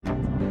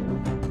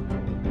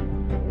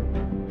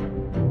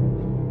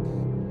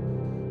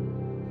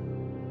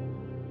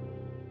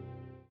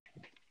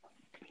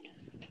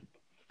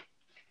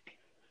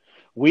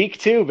Week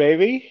 2,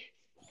 baby.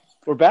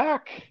 We're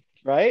back,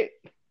 right?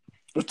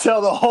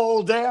 Tell the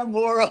whole damn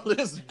world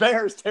this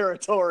Bears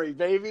territory,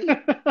 baby.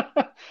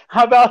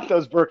 How about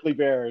those Berkeley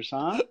Bears,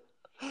 huh?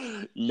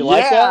 You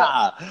like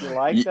that? Yeah, You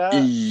like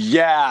that?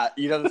 yeah.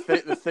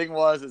 The thing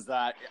was is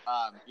that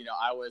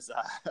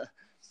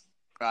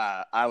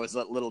I was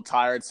a little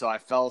tired, so I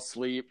fell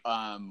asleep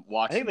I think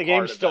watching the part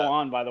game's of still the.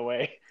 on, by the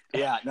way.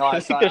 Yeah, no, I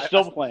think they're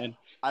still playing.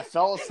 I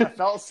fell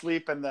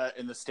asleep in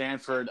the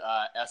Stanford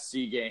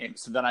SC game.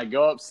 So then I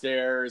go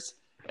upstairs,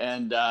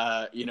 and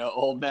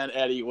old man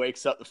Eddie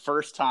wakes up the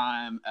first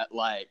time at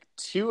like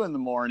 2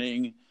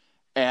 a.m,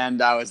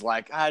 and I was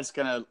like, it's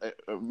gonna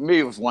maybe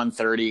it was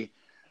 1:30.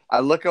 I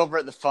look over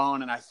at the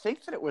phone, and I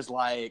think that it was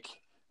like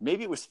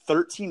maybe it was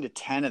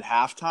 13-10 at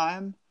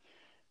halftime.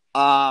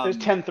 It was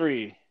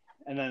 10-3,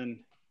 and then,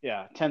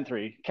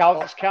 10-3.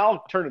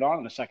 Cal turned it on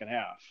in the second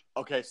half.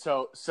 Okay,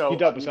 so He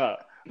dug us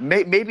up.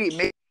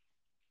 maybe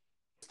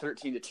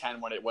 13-10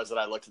 when it was that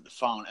I looked at the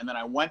phone, and then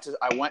I went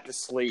to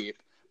sleep,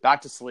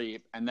 back to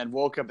sleep, and then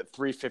woke up at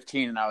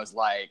 3:15, and I was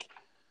like,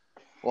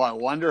 well, I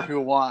wonder who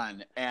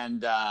won,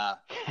 and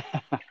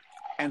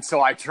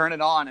so I turn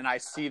it on, and I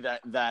see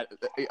that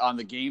on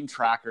the game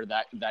tracker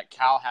that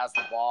Cal has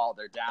the ball,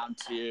 they're down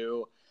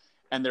 2,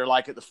 and they're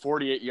like at the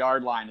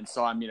 48-yard line, and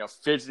so I'm Right.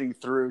 fidgeting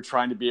through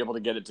trying to be able to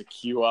get it to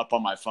queue up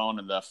on my phone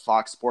and the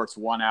Fox Sports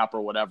 1 app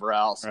or whatever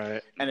else,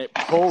 Right. and it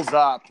pulls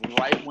up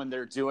right when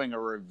they're doing a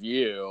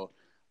review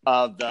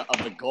of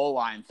the goal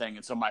line thing,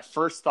 and so my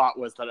first thought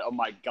was that, oh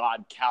my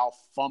God, Cal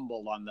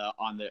fumbled on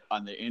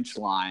the inch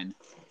line,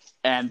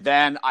 and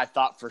then I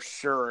thought for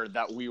sure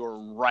that we were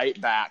right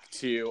back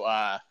to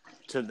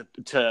the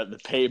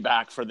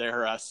payback for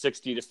their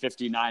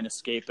 60-59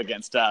 escape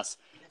against us.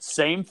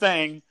 Same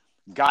thing.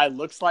 Guy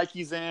looks like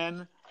he's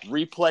in.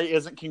 Replay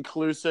isn't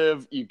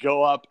conclusive. You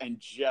go up and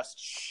just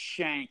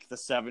shank the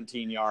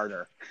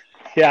 17-yarder.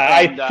 Yeah,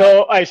 And,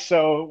 I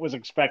was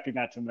expecting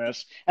that to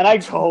miss. And I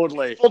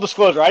totally. Full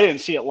disclosure, I didn't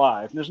see it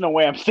live. There's no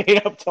way I'm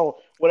staying up till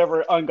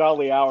whatever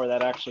ungodly hour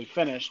that actually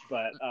finished.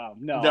 But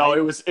No,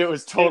 it was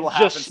total it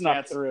just snuck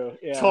happenstance. through.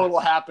 Yeah. Total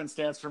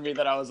happenstance for me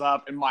that I was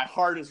up, and my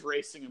heart is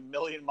racing a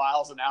million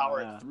miles an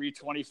hour at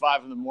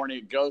 3:25 in the morning.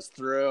 It goes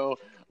through,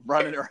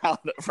 running around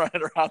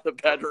the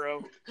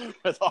bedroom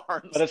with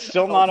arms. But it's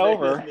still not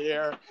over in the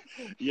air.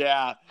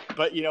 Yeah,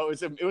 but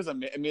it was I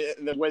mean,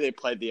 the way they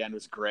played the end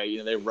was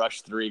great. They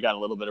rushed 3, got a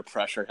little bit of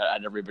pressure,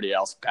 had everybody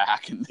else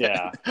back, and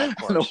of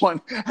course.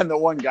 and the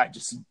one guy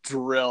just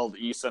drilled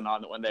Eason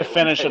on it when they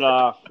finish it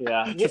off.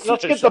 Yeah,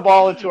 let's get the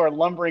ball into our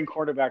lumbering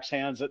quarterback's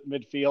hands at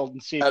midfield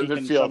and see if he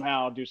can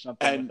somehow do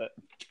something with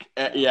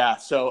it. Yeah,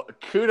 so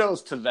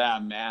kudos to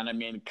them, man. I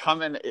mean,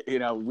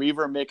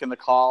 Weaver making the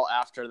call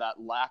after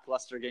that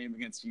lackluster game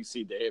against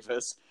UC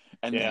Davis,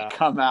 and then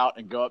come out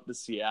and go up to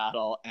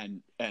Seattle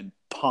and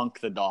punk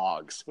the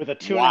Dogs with a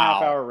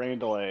 2.5-hour rain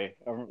delay.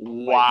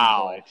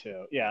 Wow,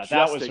 too. Yeah,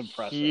 that was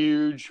impressive.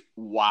 Huge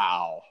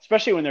wow,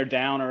 especially when they're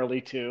down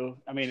early too.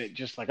 I mean, it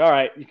just like, all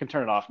right, you can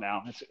turn it off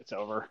now. It's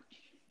over.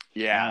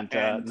 Yeah,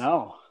 and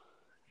no.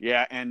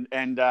 Yeah, and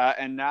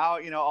now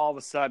all of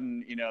a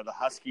sudden the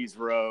Huskies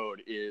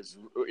road is,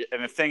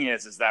 and the thing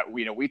is that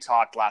we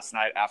talked last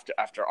night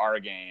after our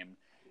game,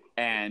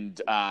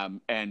 and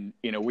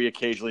we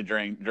occasionally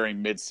during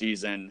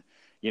midseason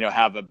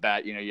have a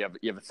bet. You have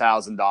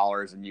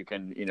 $1,000 and you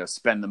can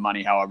spend the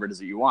money however it is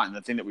that you want. And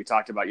the thing that we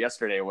talked about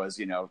yesterday was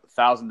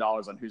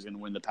 $1,000 on who's going to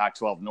win the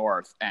Pac-12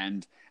 North,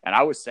 and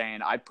I was saying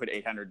I'd put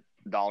 $800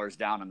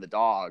 down on the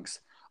Dogs.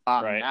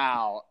 Right.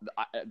 Now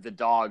the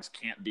Dogs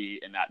can't be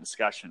in that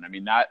discussion. I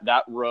mean,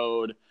 that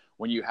road,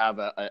 when you have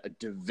a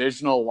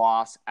divisional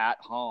loss at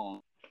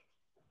home,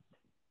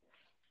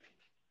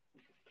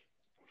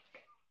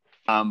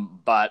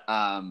 but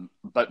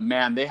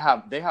man, they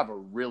have a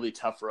really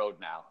tough road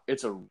now.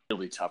 It's a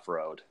really tough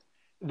road.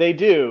 They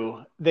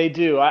do.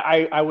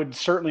 I would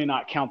certainly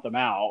not count them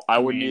out. I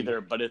wouldn't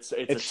either, but it's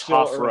a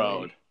tough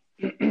road.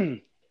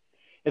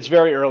 It's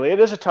very early. It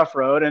is a tough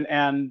road,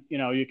 and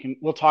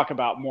we'll talk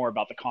more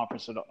about the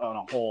conference on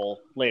a whole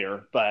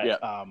later.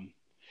 But I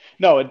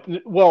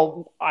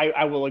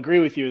will agree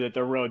with you that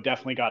the road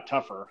definitely got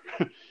tougher,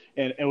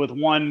 and with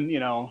one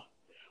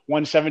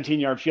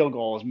 17-yard field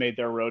goal has made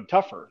their road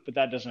tougher. But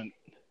that doesn't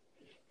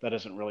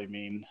really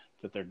mean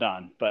that they're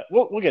done. But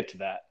we'll get to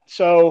that.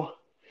 So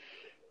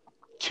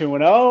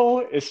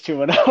 2-0 is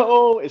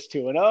 2-0 is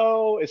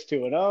 2-0 is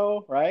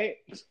 2-0, right?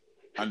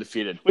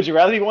 Undefeated. Would you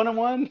rather be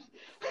 1-1?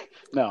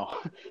 No.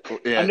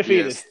 Yeah,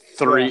 undefeated.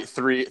 Yes.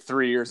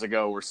 3 years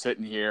ago, we're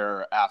sitting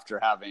here after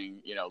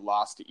having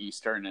lost to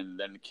Eastern and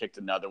then kicked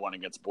another one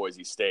against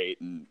Boise State,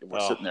 and we're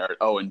sitting there at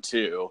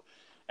 0-2.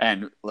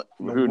 And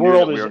who knew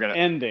that we were going to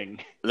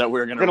ending? That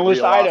we were going to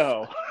lose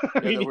Idaho.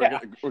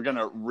 We're going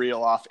to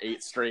reel off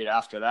 8 straight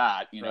after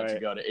that, to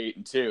go to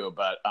 8-2.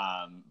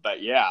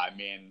 But yeah, I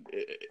mean.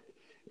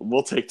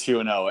 We'll take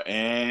 2-0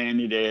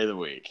 any day of the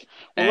week.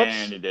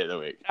 Any day of the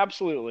week.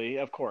 Absolutely,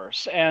 of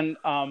course. And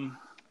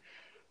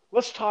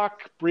let's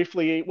talk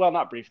briefly. Well,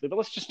 not briefly, but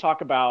let's just talk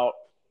about,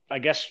 I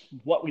guess,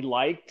 what we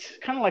liked.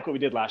 Kind of like what we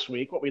did last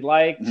week. What we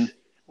liked,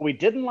 we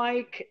didn't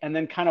like, and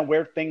then kind of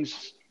where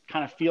things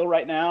kind of feel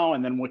right now,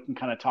 and then we can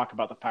kind of talk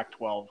about the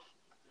Pac-12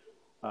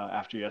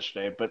 after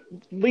yesterday. But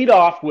lead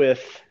off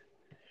with,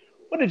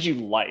 what did you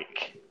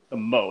like the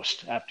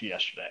most after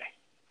yesterday?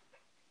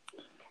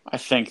 I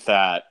think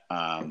that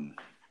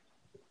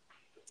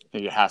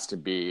it has to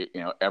be,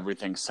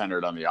 everything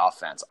centered on the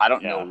offense. I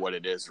don't know what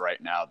it is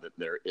right now that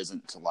there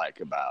isn't to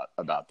like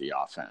about the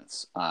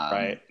offense.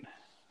 Right.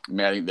 I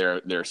mean, I think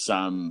there's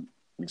some,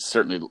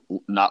 certainly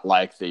not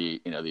like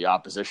the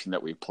opposition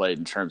that we played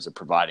in terms of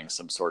providing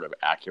some sort of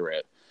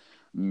accurate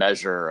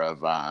measure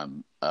of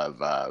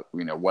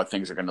what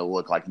things are going to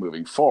look like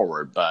moving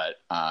forward. But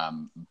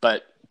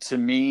to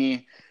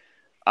me,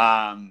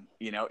 it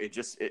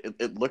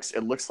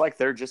looks like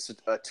they're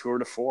just a tour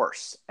de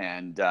force,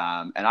 and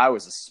I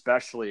was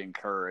especially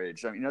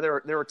encouraged. I mean,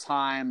 there were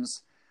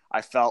times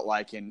I felt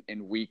like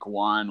in week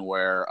one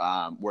where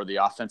the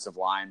offensive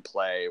line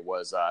play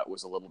was a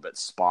little bit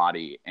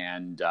spotty,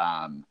 and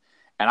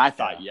I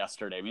thought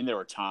yesterday, I mean, there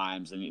were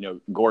times, and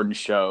Gordon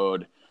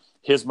showed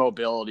his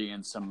mobility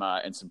and some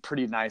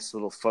pretty nice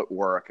little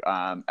footwork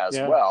as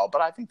well. But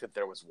I think that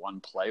there was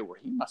one play where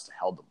he must have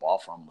held the ball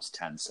for almost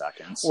 10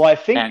 seconds. Well, I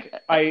think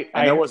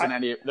there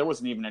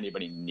wasn't even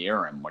anybody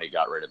near him when he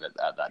got rid of it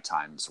at that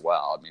time as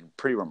well. I mean,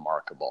 pretty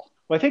remarkable.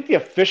 Well, I think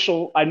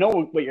I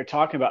know what you're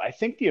talking about. I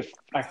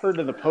heard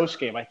in the post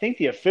game, I think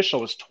the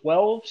official was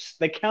 12.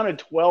 They counted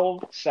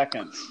 12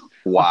 seconds.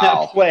 Wow. On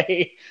that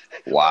play.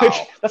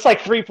 Wow. That's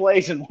like 3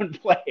 plays in one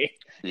play.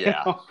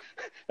 Yeah.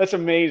 That's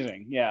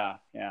amazing. Yeah.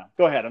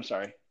 Go ahead. I'm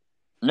sorry.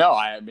 No,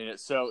 I mean,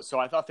 so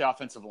I thought the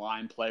offensive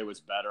line play was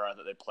better. I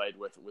thought they played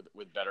with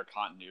better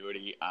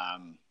continuity.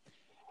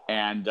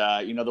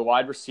 The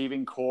wide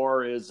receiving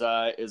core is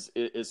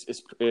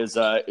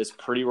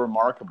pretty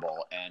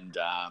remarkable. It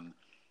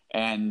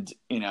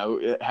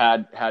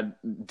had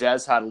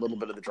Dez had a little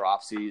bit of the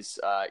dropsies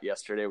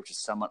yesterday, which is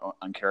somewhat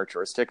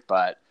uncharacteristic,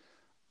 but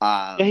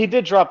he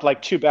did drop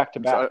like 2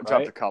 back-to-back.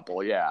 Dropped a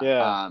couple, yeah.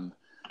 Yeah.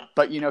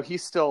 But he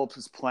still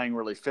is playing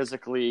really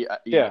physically.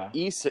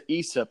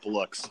 Easop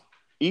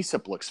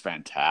looks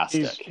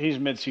fantastic. He's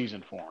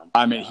mid-season form.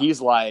 I mean, he's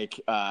like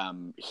a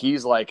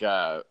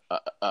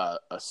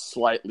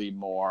slightly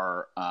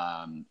more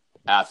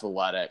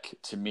athletic,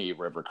 to me,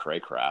 River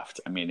Craycraft.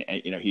 I mean,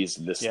 he's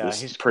this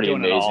pretty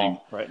amazing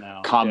right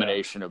now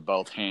combination of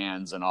both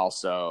hands and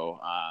also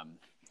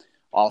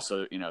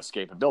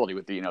escapability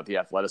with the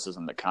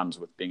athleticism that comes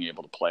with being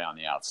able to play on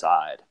the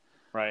outside.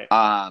 Right.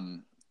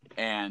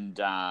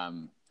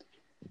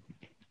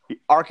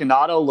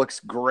 Arconato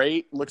looks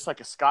great. Looks like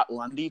a Scott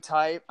Lundy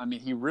type. I mean,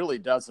 he really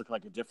does look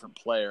like a different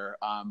player,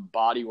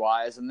 body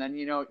wise. And then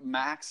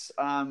Max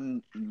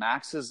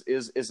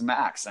is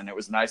Max, and it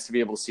was nice to be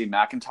able to see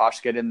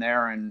McIntosh get in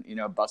there and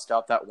bust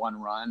out that one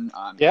run.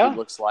 He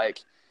looks like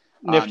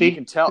nifty.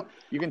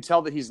 You can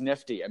tell that he's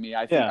nifty. I mean,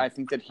 I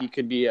think that he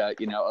could be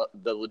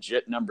the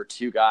legit number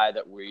 2 guy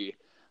that we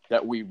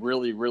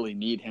really, really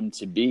need him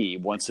to be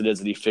once it is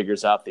that he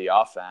figures out the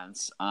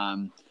offense.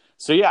 I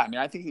mean,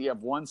 I think you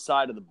have one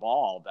side of the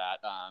ball that,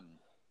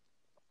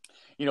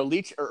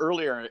 Leach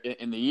earlier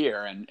in the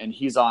year, and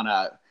he's on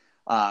a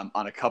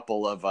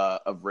couple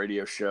of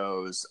radio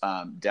shows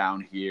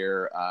down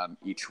here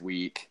each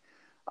week,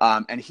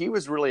 and he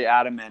was really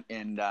adamant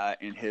in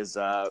his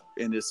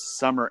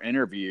summer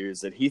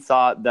interviews that he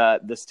thought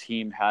that this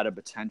team had a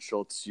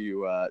potential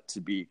to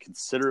be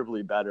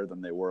considerably better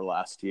than they were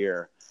last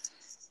year,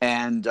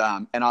 and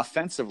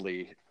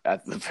offensively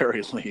at the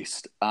very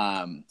least.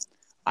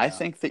 I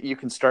think that you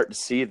can start to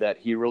see that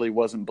he really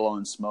wasn't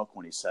blowing smoke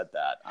when he said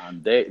that.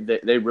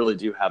 They really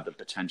do have the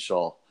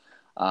potential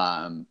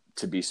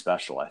to be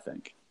special, I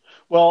think.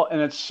 Well, and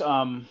it's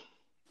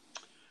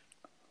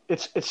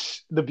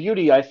the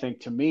beauty, I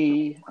think, to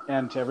me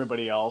and to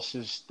everybody else,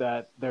 is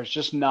that there's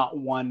just not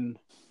one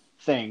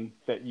thing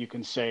that you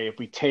can say, if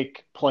we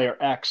take player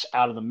X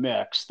out of the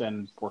mix,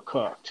 then we're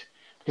cooked,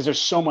 because there's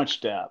so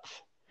much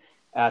depth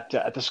at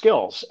the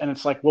skills. And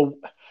it's like, well,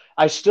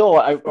 I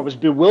was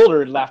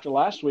bewildered after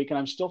last week, and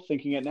I'm still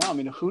thinking it now. I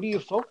mean, who do you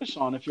focus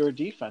on if you're a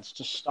defense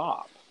to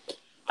stop?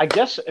 I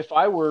guess if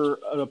I were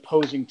an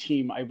opposing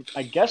team, I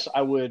guess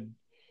I would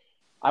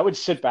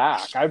sit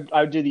back. I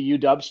would do the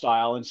UW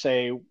style and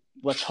say,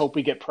 let's hope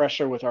we get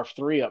pressure with our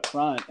 3 up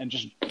front and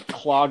just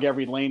clog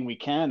every lane we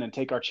can and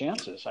take our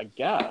chances, I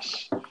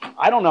guess.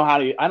 I don't know how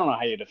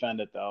you defend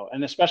it, though,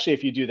 and especially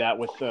if you do that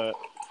with the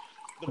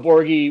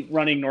Borghi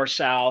running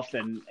north-south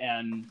and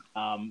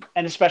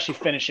especially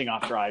finishing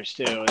off drives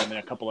too. And then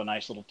a couple of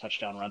nice little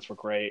touchdown runs were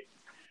great.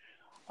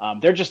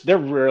 They're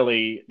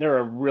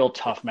a real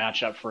tough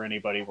matchup for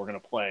anybody we're going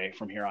to play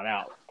from here on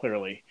out,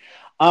 clearly.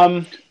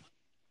 I'm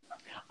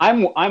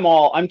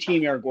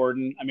team Air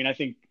Gordon. I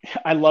mean,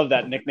 I love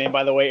that nickname,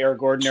 by the way, Air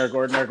Gordon. I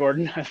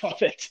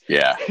love it.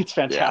 Yeah. It's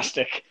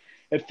fantastic.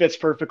 Yeah. It fits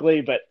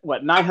perfectly,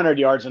 but 900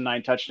 yards and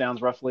 9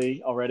 touchdowns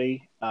roughly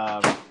already.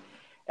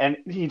 And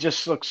he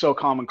just looks so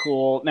calm and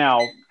cool.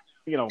 Now,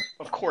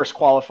 of course,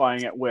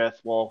 qualifying it with,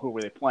 well, who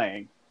were they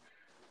playing?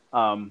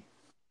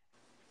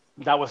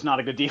 That was not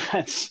a good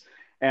defense.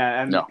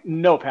 and No.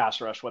 no pass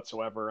rush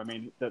whatsoever. I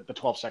mean, the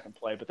 12-second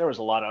play, but there was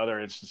a lot of other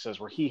instances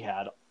where he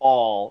had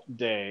all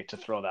day to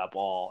throw that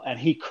ball, and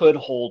he could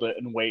hold it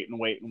and wait and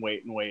wait and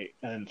wait and wait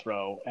and then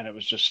throw, and it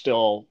was just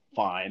still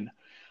fine.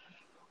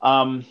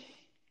 Um,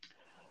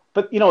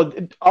 but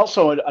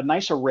also a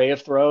nice array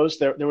of throws.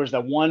 There was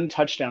that one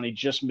touchdown he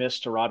just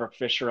missed to Roderick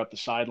Fisher up the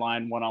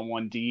sideline,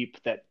 1-on-1 deep,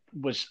 that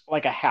was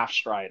like a half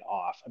stride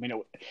off. I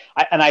mean,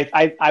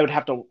 I would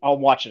have to. I'll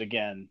watch it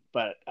again,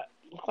 but it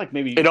looked like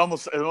maybe It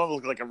almost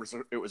looked like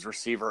it was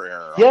receiver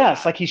error.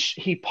 Yes, like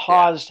he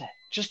paused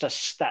just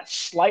that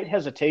slight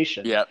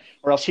hesitation, Yep.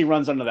 or else he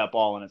runs under that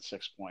ball and it's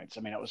 6 points.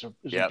 I mean, it was a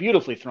Yep.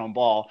 beautifully thrown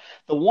ball.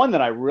 The one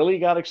that I really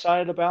got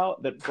excited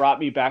about that brought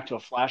me back to a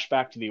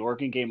flashback to the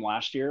Oregon game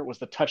last year was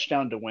the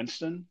touchdown to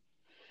Winston,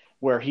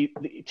 where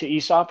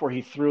Aesop, where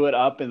he threw it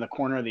up in the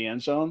corner of the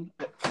end zone.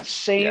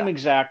 Same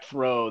exact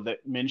throw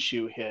that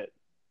Minshew hit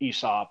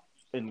Aesop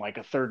in like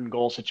a 3rd and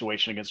goal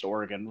situation against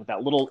Oregon with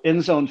that little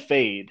end zone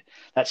fade,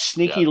 that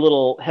sneaky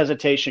little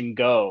hesitation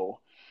go.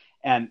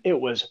 And it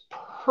was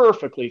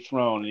perfectly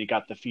thrown, and he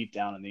got the feet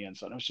down in the end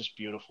zone. It was just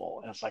beautiful.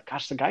 And it's like,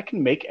 gosh, the guy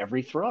can make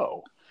every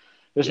throw.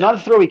 There's not a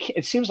throw he can't.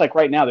 It seems like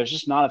right now there's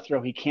just not a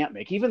throw he can't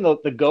make. Even though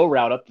the go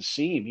route up the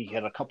seam, he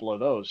had a couple of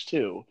those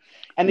too.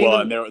 And there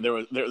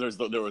was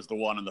the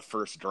one on the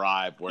first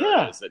drive where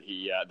it is that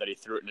he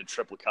threw it into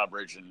triple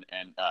coverage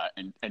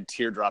and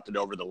teardropped it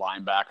over the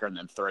linebacker and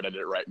then threaded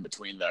it right in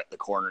between the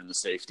corner and the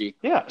safety.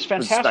 Yeah, it's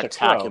fantastic. It was a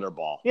spectacular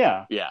ball.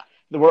 Yeah.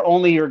 Where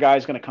only your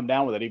guy's going to come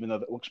down with it, even though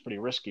that looks pretty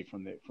risky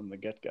from the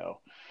get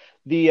go.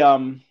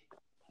 And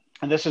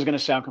this is going to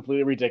sound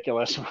completely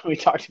ridiculous. We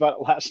talked about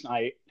it last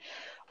night.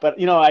 But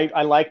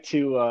I like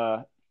to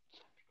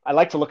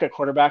look at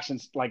quarterbacks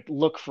and like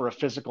look for a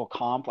physical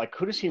comp. Like,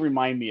 who does he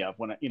remind me of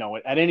when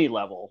at any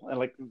level? And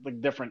like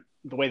different,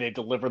 the way they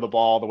deliver the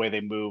ball, the way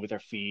they move with their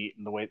feet,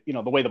 and the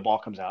way the ball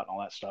comes out and all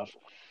that stuff.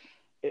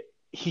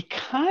 He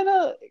kind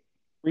of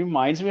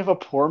reminds me of a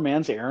poor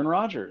man's Aaron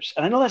Rodgers,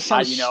 and I know that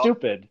sounds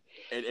stupid.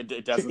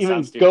 It doesn't even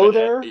sound stupid. Go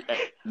there.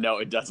 No,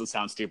 it doesn't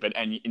sound stupid.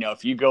 And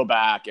if you go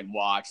back and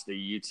watch the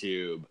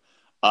YouTube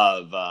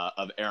of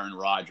Aaron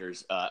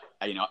Rodgers, at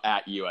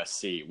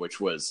USC, which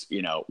was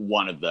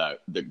one of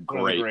the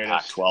great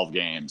Pac-12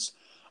 games,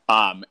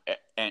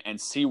 and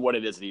see what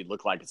it is that he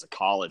looked like as a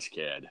college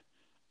kid.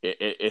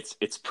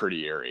 It's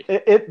pretty eerie.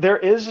 There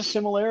is a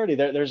similarity.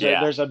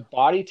 There's a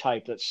body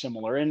type that's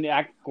similar, and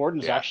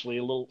Gordon's actually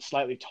a little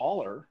slightly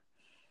taller.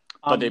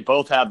 But they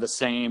both have the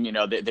same,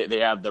 they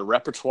have the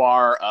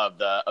repertoire of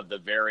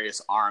the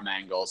various arm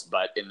angles,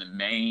 but in the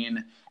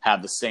main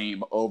have the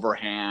same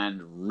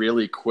overhand,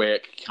 really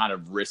quick, kind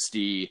of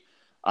wristy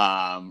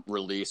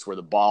release where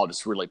the ball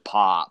just really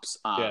pops.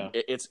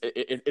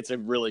 It's a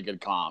really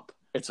good comp.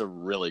 It's a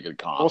really good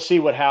comp. We'll see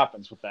what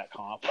happens with that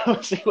comp.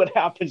 We'll see what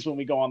happens when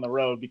we go on the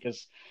road,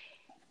 because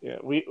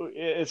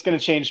it's going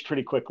to change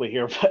pretty quickly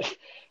here. But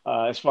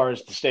as far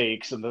as the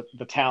stakes and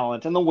the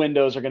talent and the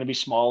windows are going to be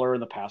smaller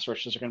and the pass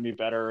rushes are going to be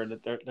better, and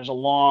there's a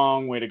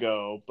long way to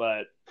go.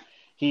 But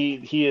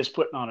he is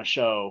putting on a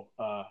show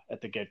at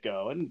the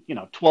get-go, and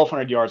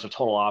 1,200 yards of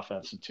total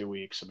offense in 2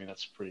 weeks. I mean,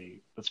 that's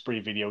pretty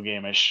video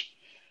game-ish.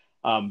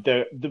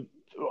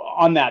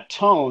 On that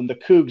tone, the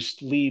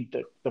Cougs lead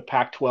the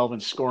Pac-12 in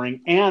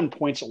scoring and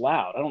points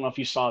allowed. I don't know if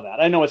you saw that.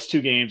 I know it's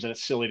 2 games and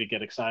it's silly to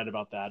get excited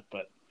about that,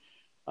 but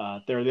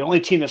they're the only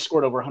team that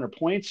scored over 100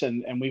 points,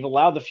 and we've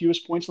allowed the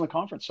fewest points in the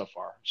conference so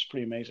far. It's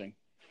pretty amazing.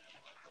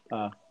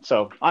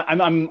 So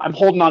I'm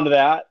holding on to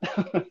that.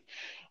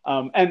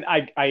 And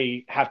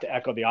I have to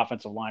echo the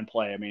offensive line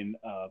play. I mean,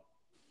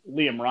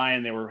 Liam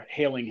Ryan, they were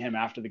hailing him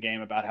after the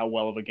game about how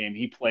well of a game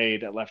he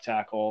played at left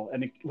tackle.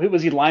 And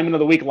was he lineman of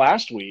the week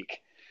last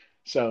week?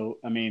 So,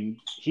 I mean,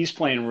 he's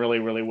playing really,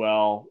 really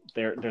well.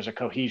 There's a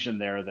cohesion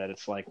there that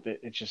it's like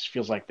it just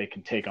feels like they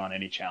can take on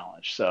any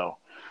challenge. So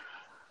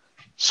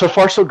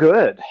far, so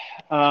good.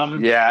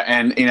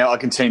 And I'll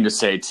continue to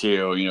say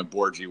too,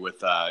 Borgie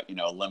with a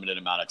limited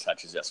amount of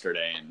touches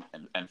yesterday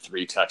and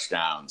 3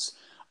 touchdowns.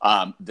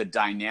 The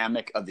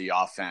dynamic of the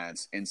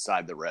offense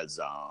inside the red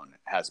zone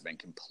has been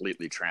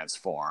completely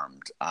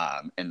transformed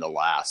in the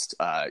last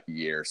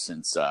year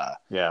since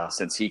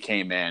he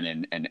came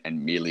in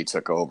and Mealy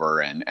took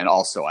over, and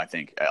also I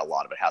think a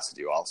lot of it has to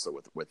do also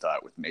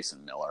with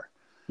Mason Miller.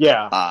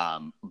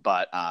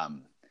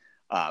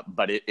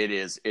 But it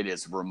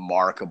is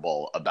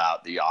remarkable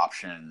about the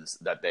options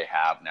that they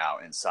have now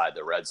inside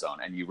the red zone.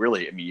 And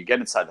you get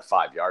inside the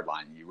 5-yard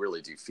line, and you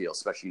really do feel,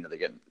 especially,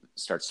 they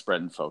start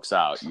spreading folks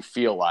out. You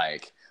feel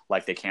like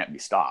they can't be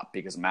stopped,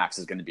 because Max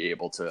is going to be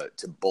able to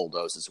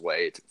bulldoze his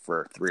way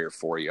for 3 or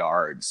 4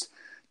 yards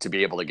to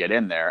be able to get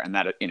in there. And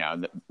that,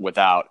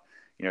 without,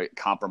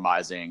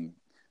 compromising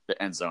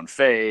the end zone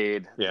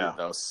fade,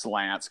 those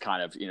slants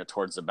kind of,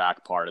 towards the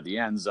back part of the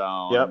end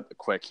zone, a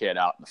quick hit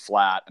out in the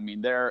flat. I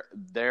mean,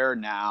 they're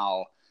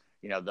now,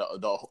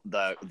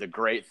 the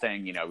great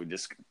thing, we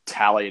just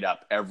tallied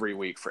up every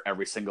week for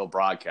every single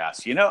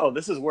broadcast.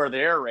 This is where the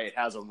air raid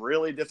has a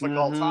really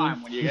difficult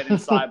time when you get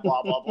inside,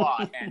 blah, blah,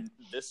 blah. And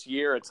this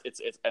year it's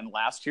and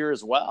last year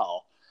as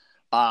well.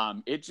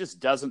 It just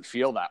doesn't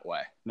feel that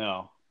way.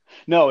 No,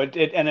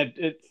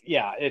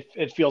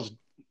 it feels.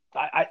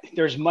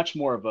 There's much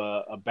more of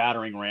a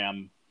battering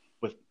ram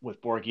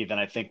with Borgie than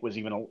I think was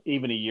even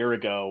a year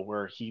ago,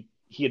 where he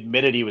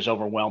admitted he was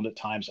overwhelmed at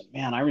times. And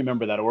man, I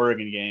remember that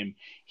Oregon game.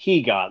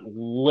 He got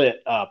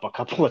lit up a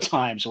couple of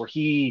times where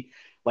he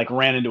like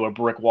ran into a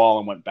brick wall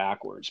and went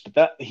backwards. But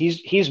that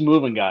he's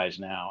moving guys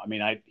now. I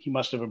mean, he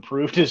must have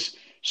improved his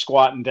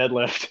squat and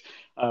deadlift,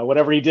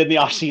 whatever he did in the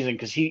off season,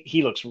 because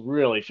he looks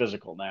really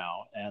physical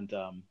now. And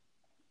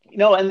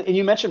and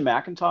you mentioned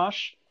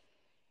McIntosh.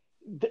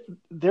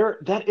 There,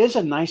 that is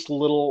a nice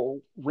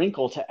little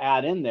wrinkle to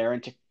add in there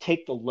and to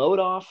take the load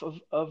off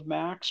of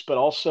Max, but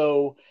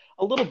also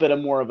a little bit of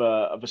more of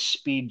a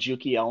speed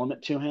jukey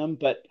element to him.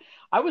 But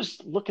I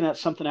was looking at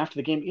something after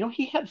the game.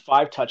 He had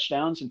 5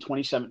 touchdowns in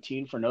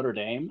 2017 for Notre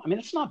Dame. I mean,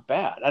 it's not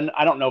bad. And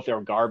I don't know if they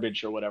were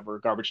garbage or whatever,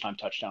 garbage time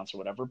touchdowns or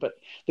whatever, but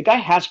the guy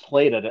has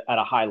played at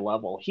a high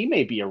level. He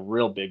may be a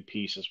real big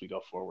piece as we go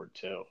forward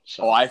too.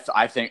 So I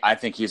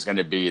think he's going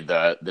to be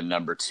the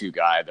number 2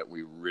 guy that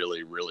we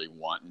really, really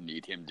want and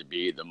need him to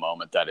be the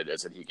moment that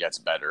he gets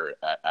better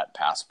at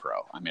pass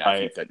pro. I mean, I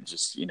think that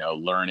just,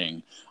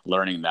 learning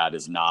that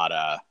is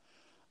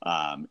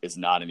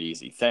not an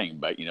easy thing,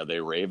 but they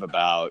rave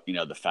about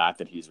the fact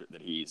that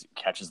he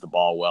catches the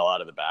ball well out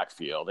of the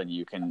backfield, and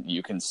you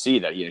can see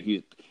that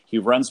he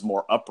runs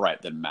more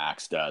upright than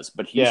Max does,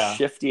 but he's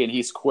shifty and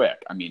he's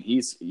quick. I mean,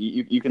 you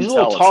can he's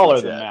tell a little taller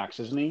than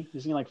Max, isn't he?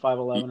 Isn't he like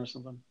 5'11" or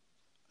something?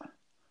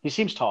 He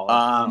seems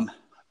taller.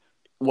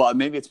 Well,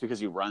 maybe it's because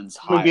he runs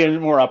higher. Maybe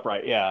more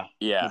upright. Yeah.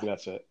 Maybe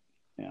that's it.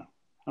 Yeah.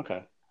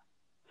 Okay.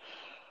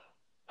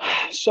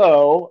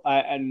 So,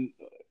 and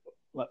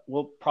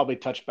we'll probably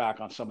touch back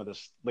on some of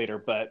this later,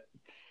 but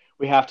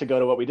we have to go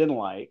to what we didn't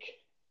like.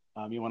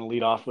 You want to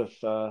lead off with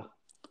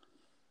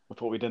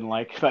what we didn't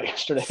like about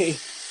yesterday?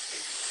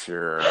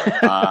 Sure.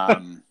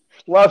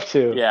 Love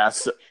to. Yeah.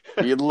 So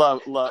you'd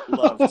love to.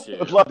 Love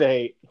to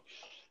hate.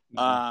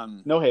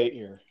 No hate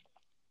here.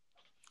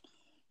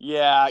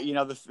 Yeah.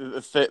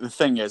 The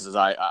thing is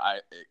I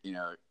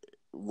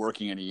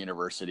working in a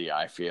university,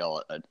 I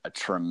feel a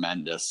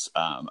tremendous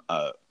amount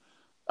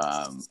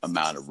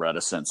of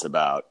reticence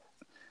about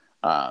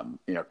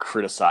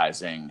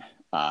criticizing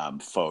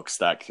folks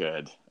that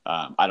could.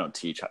 I don't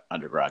teach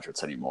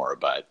undergraduates anymore,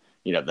 but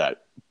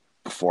that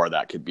before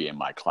that could be in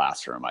my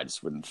classroom. I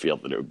just wouldn't feel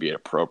that it would be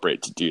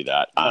appropriate to do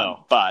that.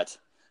 But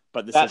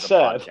this is a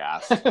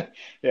podcast.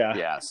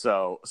 Yeah.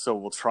 So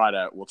we'll try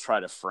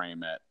to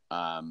frame it.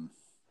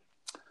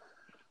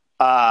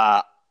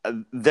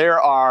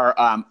 There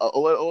are.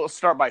 We'll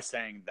start by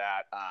saying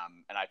that,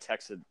 and I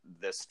texted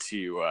this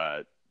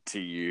to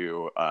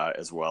you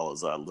as well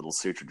as Little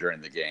Sutra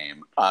during the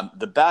game.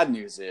 The bad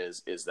news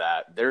is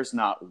that there's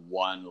not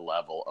one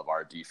level of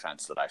our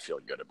defense that I feel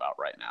good about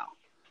right now.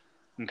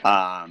 Okay.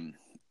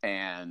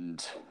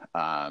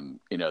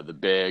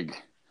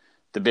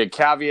 The big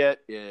caveat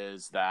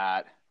is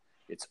that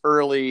it's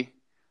early.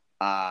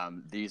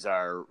 These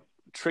are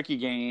tricky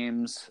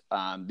games.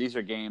 These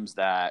are games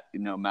that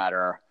no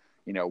matter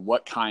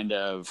what kind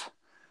of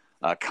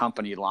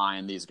company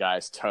line these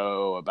guys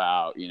toe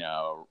about,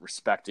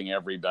 respecting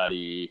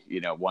everybody,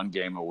 one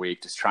game a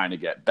week, just trying to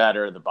get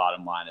better. The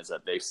bottom line is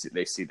that they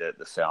see the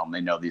film. They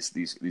know these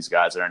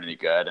guys aren't any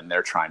good, and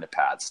they're trying to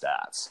pad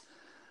stats.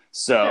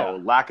 So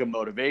lack of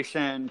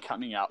motivation,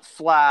 coming out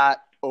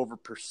flat, over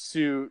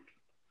pursuit,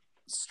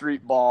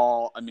 street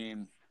ball. I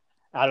mean,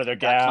 out of their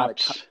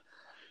gaps.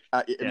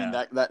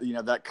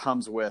 That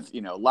comes with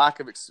lack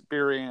of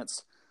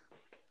experience,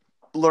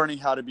 learning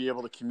how to be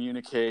able to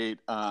communicate,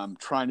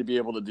 trying to be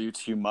able to do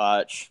too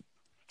much,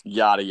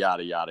 yada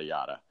yada yada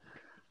yada.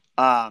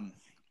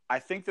 I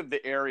think that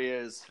the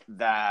areas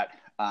that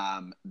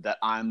I'm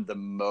the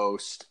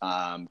most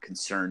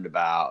concerned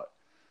about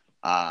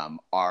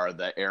are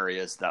the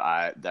areas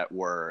that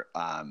were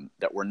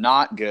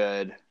not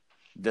good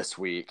this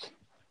week,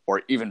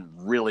 or even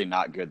really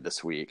not good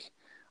this week,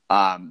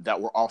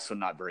 that were also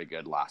not very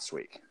good last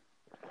week.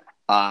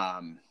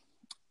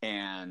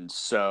 And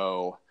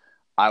so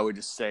I would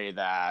just say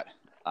that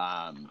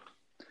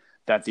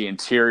that the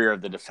interior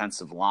of the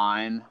defensive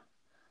line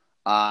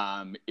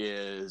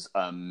is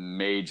a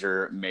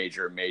major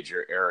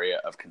area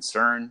of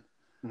concern.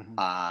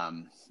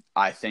 Mm-hmm.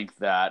 I think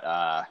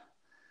that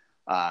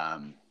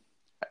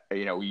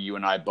you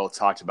and I both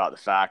talked about the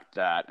fact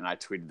that, and I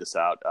tweeted this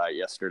out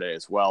yesterday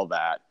as well,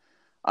 that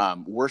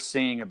we're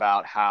seeing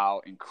about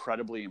how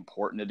incredibly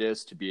important it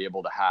is to be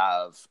able to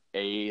have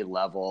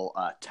A-level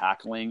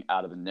tackling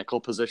out of the nickel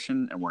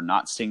position, and we're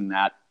not seeing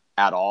that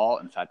at all.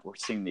 In fact, we're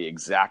seeing the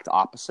exact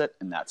opposite,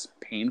 and that's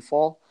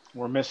painful.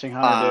 We're missing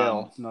Hunter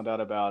Dale, no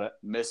doubt about it.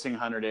 Missing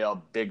Hunter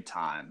Dale big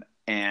time.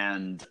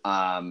 And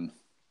then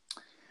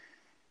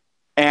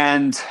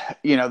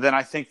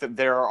I think that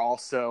there are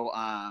also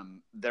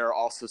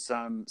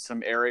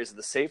some areas of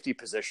the safety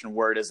position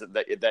where it is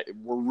that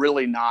we're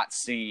really not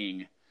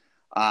seeing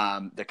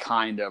the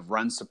kind of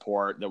run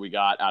support that we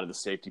got out of the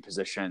safety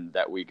position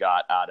that we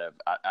got out of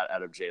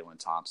Jalen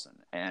Thompson.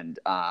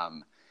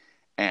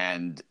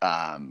 And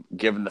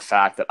given the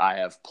fact that I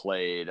have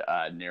played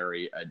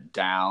nary a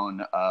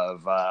down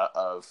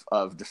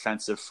of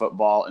defensive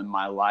football in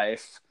my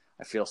life,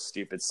 I feel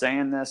stupid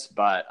saying this,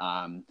 but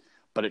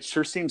it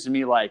sure seems to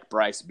me like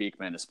Bryce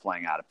Beekman is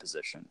playing out of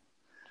position.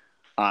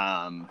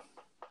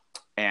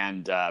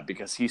 And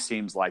because he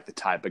seems like the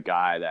type of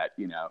guy that,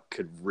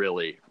 could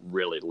really,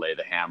 really lay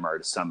the hammer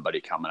to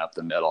somebody coming up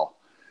the middle.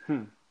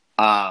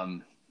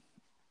 And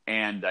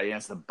he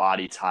has the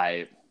body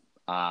type,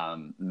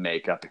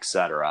 makeup,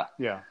 etc.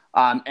 Yeah.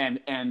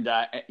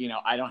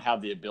 I don't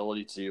have the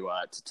ability to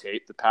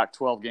tape the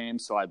Pac-12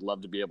 games, so I'd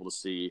love to be able to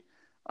see,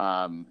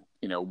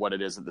 what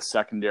it is that the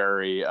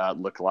secondary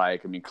look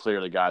like. I mean,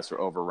 clearly guys are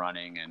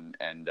overrunning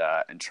and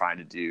trying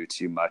to do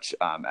too much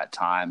at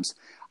times.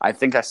 I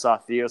think I saw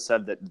Theo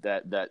said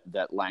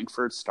that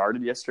Langford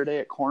started yesterday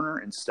at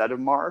corner instead of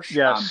Marsh.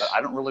 Yes. But I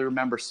don't really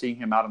remember seeing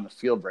him out on the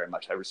field very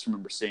much. I just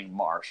remember seeing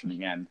Marsh, and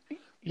again,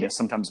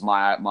 sometimes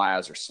my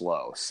eyes are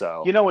slow.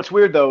 So what's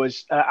weird though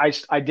is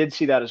I did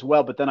see that as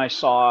well, but then I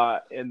saw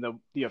in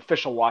the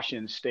official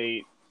Washington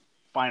State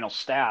final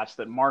stats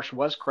that Marsh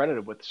was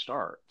credited with the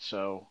start.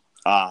 So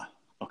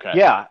okay.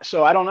 Yeah,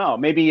 so I don't know.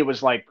 Maybe it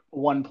was like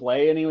one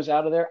play and he was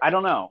out of there. I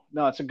don't know.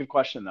 No, it's a good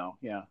question though.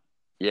 Yeah.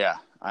 Yeah,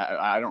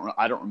 I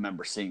don't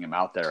remember seeing him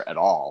out there at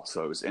all.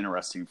 So it was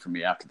interesting for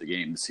me after the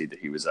game to see that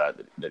he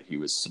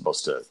was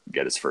supposed to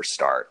get his first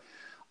start.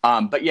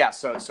 But yeah,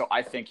 so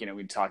I think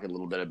we talk a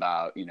little bit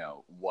about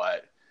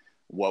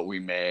what we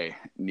may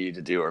need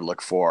to do or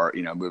look for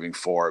moving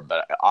forward.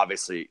 But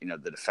obviously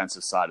the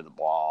defensive side of the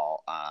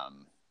ball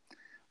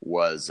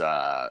was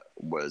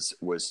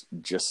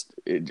just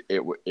it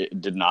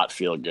did not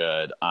feel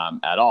good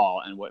at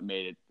all. And what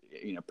made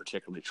it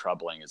particularly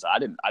troubling is I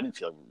didn't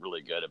feel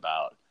really good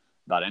about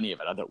any of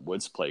it. I thought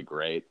Woods played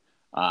great,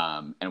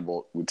 and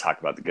we'll talk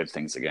about the good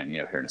things again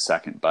here in a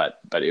second. But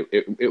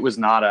it was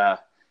not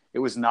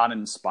an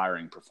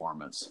inspiring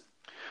performance.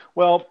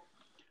 Well,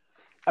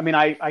 I mean,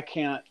 I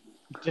can't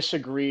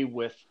disagree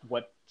with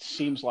what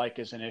seems like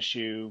is an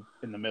issue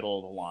in the middle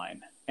of the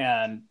line,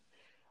 and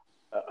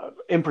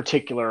in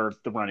particular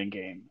the running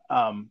game,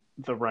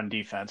 the run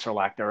defense or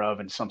lack thereof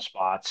in some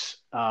spots.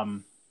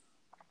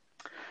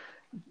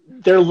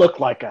 There looked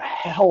like a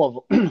hell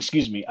of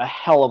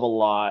a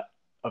lot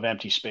of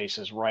empty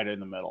spaces right in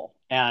the middle.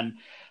 And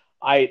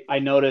I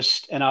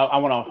noticed, and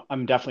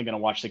I'm definitely going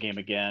to watch the game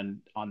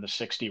again on the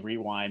 60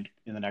 rewind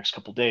in the next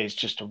couple of days,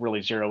 just to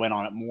really zero in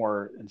on it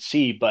more and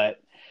see. But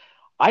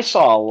I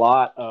saw a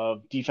lot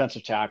of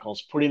defensive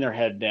tackles putting their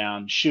head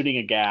down, shooting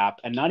a gap,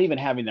 and not even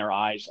having their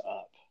eyes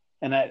up.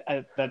 And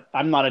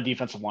I'm not a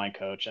defensive line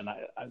coach, and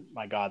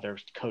my God, they're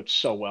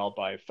coached so well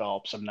by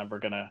Phelps. I'm never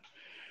going to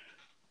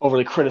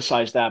overly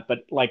criticize that, but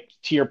like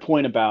to your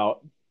point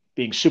about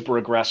being super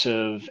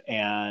aggressive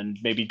and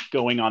maybe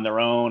going on their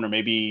own or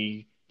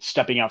maybe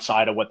stepping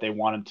outside of what they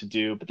wanted to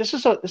do. But this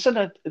is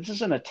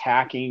an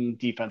attacking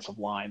defensive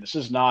line. This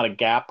is not a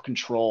gap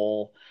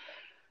control,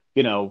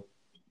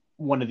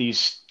 one of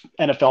these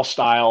NFL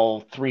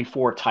style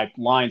 3-4 type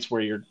lines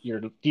where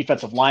your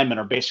defensive linemen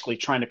are basically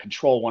trying to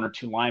control one or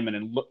two linemen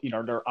and look,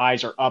 their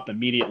eyes are up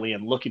immediately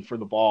and looking for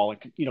the ball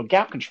and,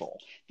 gap control.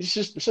 This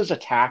is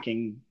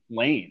attacking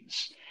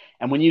lanes.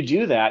 And when you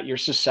do that, you're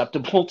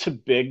susceptible to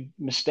big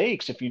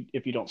mistakes if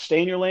you don't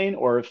stay in your lane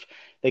or if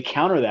they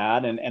counter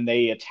that and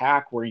they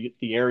attack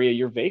the area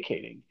you're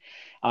vacating.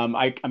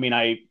 I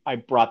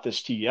brought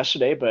this to you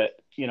yesterday, but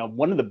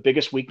one of the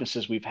biggest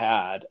weaknesses we've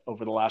had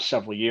over the last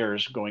several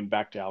years, going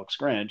back to Alex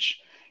Grinch,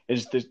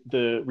 is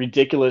the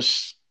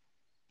ridiculous,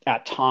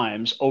 at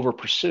times, over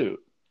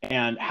pursuit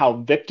and how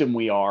victim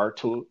we are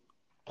to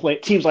play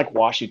teams like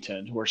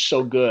Washington, who are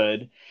so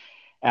good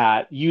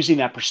at using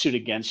that pursuit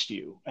against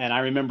you. And I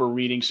remember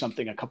reading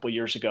something a couple of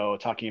years ago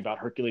talking about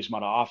Hercules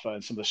Mataafa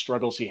and some of the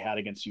struggles he had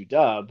against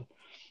UW,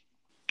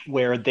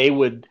 where there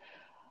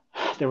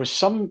was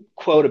some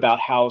quote about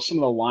how some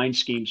of the line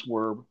schemes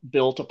were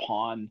built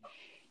upon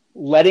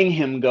letting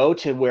him go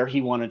to where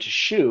he wanted to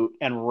shoot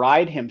and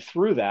ride him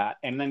through that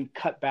and then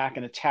cut back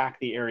and attack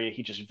the area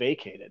he just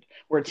vacated.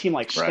 Where a team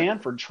like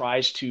Stanford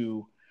tries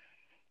to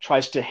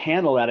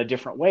handle that a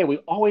different way. We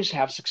always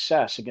have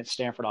success against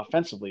Stanford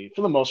offensively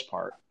for the most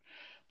part,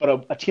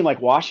 but a team like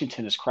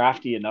Washington is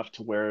crafty enough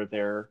to where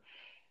they're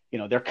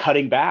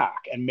cutting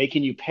back and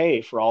making you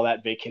pay for all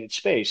that vacated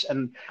space.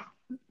 And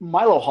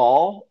Milo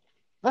Hall,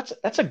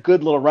 that's a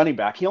good little running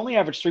back. He only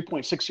averaged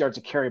 3.6 yards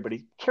a carry, but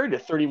he carried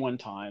it 31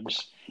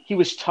 times. He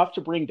was tough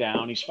to bring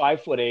down. He's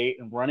 5'8"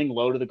 and running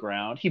low to the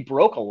ground. He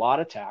broke a lot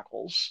of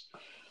tackles.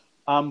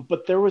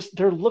 But there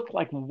looked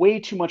like way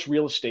too much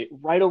real estate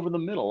right over the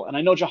middle. And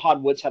I know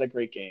Jahad Woods had a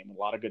great game, a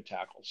lot of good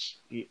tackles.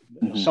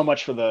 So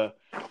much for the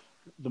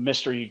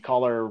mystery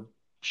collar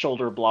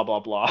shoulder, blah,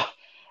 blah, blah.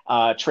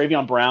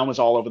 Travion Brown was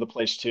all over the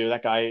place too.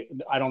 That guy,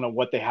 I don't know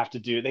what they have to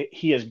do.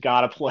 He has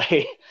got to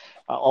play.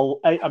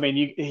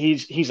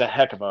 He's a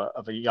heck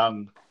of a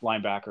young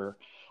linebacker.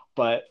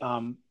 But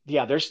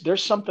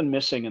there's something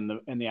missing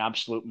in the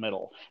absolute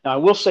middle. Now I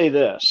will say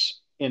this.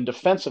 In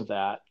defense of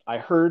that, I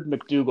heard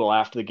McDougal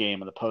after the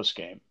game in the post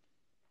game,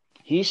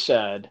 He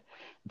said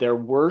there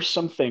were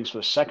some things for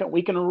the second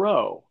week in a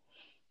row.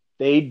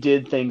 They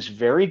did things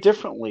very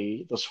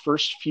differently the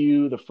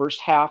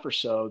first half or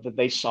so that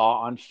they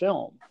saw on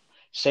film.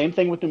 Same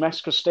thing with New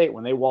Mexico State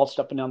when they waltzed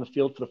up and down the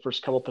field for the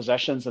first couple of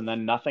possessions and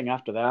then nothing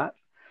after that.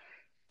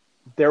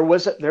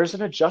 There's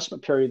an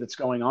adjustment period that's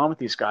going on with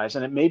these guys,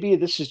 and maybe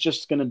this is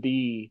just going to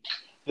be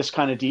this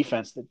kind of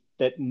defense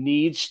that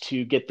needs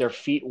to get their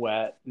feet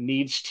wet,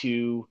 needs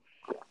to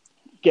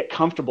get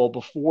comfortable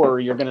before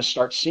you're going to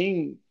start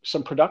seeing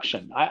some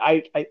production.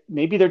 I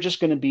maybe they're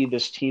just going to be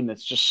this team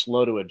that's just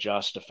slow to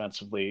adjust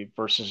defensively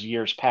versus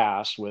years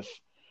past with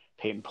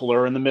Peyton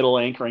Pallur in the middle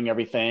anchoring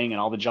everything and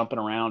all the jumping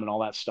around and all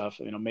that stuff.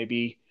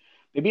 Maybe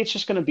it's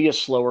just going to be a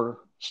slower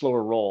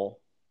roll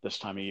this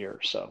time of year.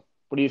 So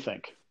what do you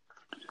think?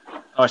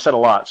 Oh, I said a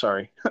lot.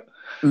 Sorry.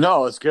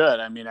 No, it's good.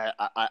 I mean,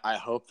 I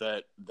hope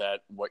that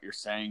what you're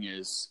saying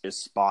is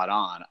spot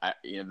on.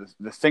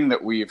 The thing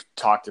that we've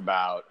talked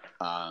about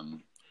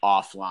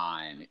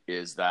offline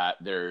is that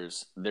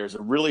there's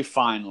a really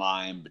fine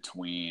line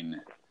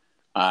between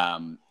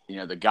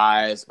the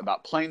guys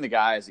about playing the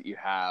guys that you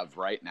have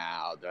right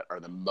now that are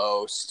the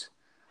most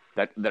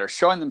that are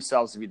showing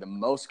themselves to be the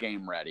most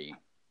game ready,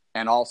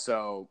 and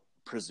also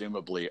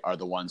presumably are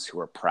the ones who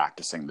are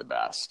practicing the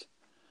best.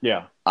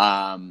 Yeah.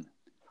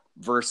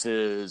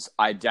 Versus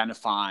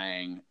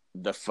identifying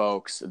the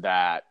folks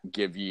that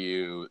give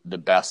you the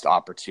best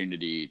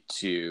opportunity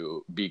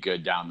to be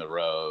good down the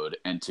road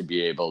and to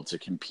be able to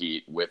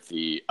compete with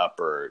the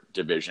upper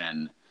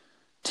division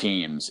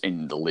teams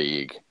in the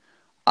league.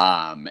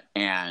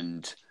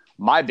 And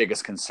my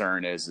biggest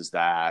concern is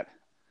that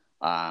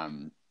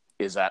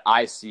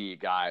I see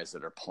guys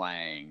that are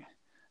playing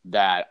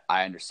that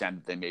I understand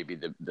that they may be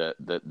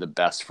the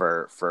best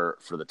for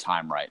the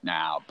time right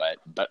now, but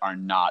are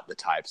not the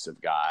types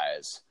of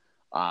guys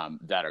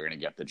that are going to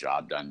get the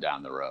job done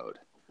down the road.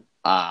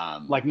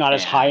 Like not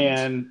as high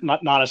end,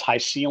 not as high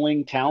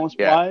ceiling talent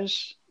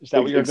wise. Is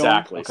that what you're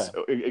exactly. going? Okay.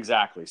 So,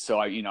 exactly. So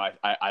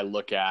I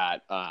look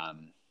at I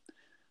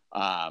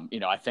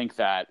think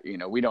that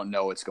we don't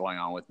know what's going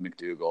on with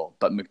McDougal,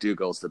 but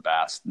McDougal's the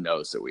best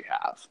nose that we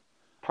have.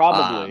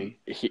 Probably.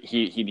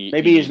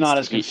 Maybe he's not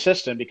as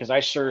consistent because I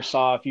sure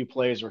saw a few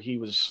plays where he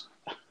was.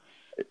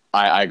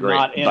 I agree,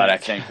 but I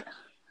think,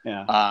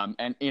 yeah.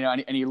 And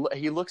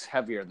he looks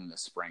heavier than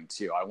this spring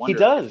too. I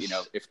wonder, he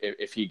does.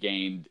 If he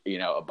gained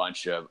a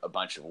bunch of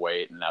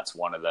weight, and that's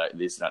one of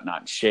he's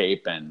not in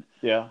shape, and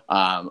yeah.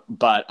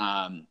 But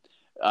I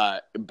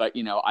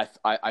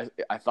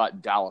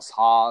thought Dallas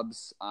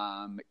Hobbs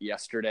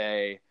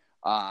yesterday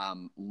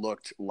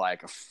looked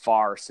like a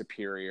far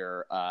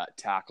superior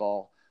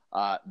tackle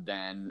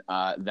than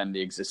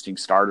the existing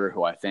starter,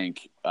 who I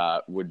think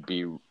would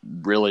be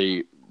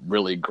really,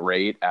 really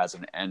great as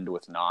an end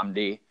with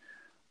Nnamdi.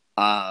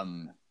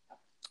 And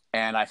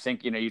I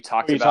think you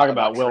talked about. Are you talking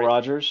about Will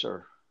Rogers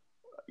or?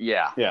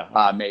 Yeah.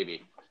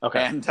 Maybe.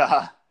 Okay. And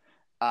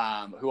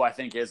who I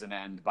think is an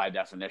end by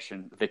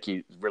definition. I think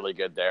he's really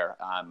good there.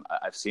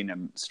 I've seen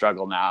him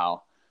struggle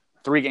now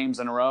 3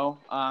 games in a row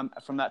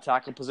from that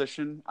tackle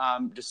position,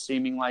 just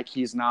seeming like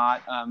he's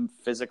not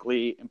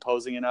physically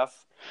imposing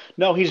enough.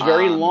 No, he's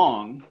very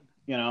long.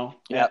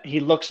 Yep. He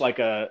looks like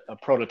a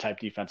prototype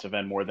defensive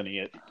end more than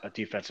a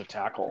defensive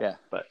tackle. Yeah.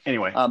 But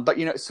anyway.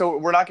 So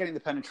we're not getting the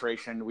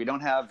penetration. We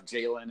don't have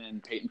Jalen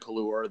and Peyton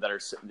Pallur that are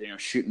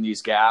shooting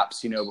these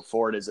gaps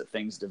before it is that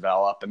things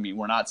develop. I mean,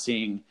 we're not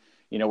seeing.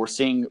 We're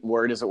seeing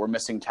where it is that we're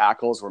missing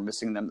tackles. We're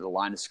missing them at the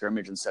line of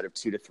scrimmage instead of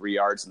 2 to 3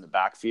 yards in the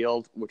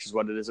backfield, which is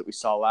what it is that we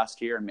saw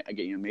last year. And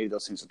again, maybe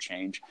those things will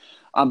change.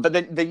 But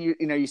then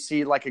you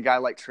see like a guy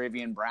like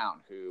Travion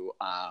Brown, who,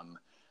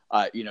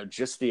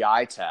 just the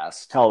eye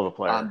test. Hell of a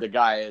player. The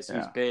guy he's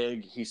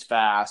big, he's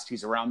fast,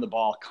 he's around the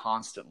ball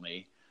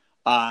constantly.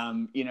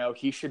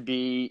 He should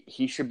be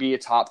a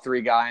top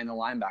 3 guy in the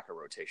linebacker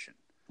rotation.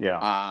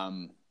 Yeah.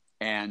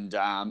 And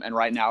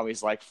right now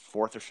he's like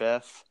 4th or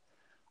 5th.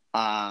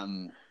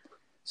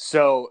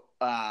 So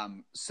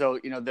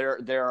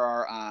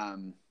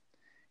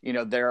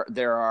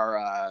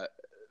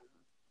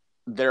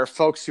there are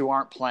folks who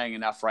aren't playing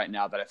enough right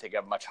now that I think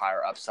have much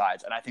higher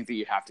upsides. And I think that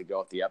you have to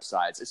go with the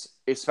upsides,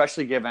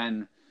 especially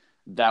given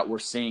that we're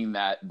seeing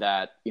that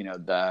the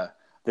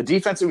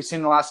defense that we've seen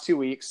in the last 2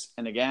 weeks.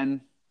 And again,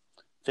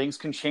 things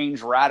can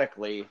change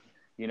radically,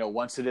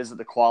 once it is that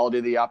the quality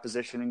of the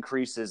opposition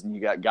increases and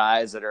you got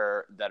guys that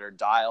are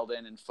dialed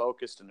in and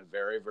focused in a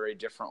very, very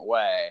different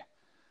way.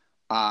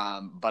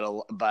 But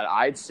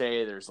I'd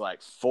say there's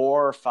like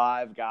 4 or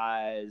 5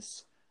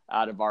 guys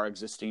out of our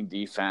existing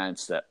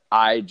defense that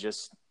I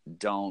just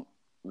don't.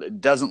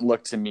 It doesn't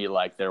look to me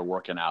like they're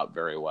working out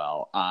very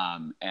well.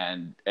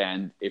 And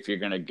if you're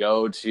going to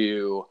go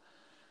to,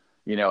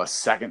 a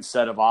second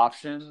set of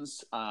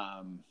options,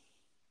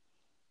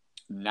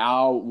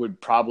 now would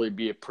probably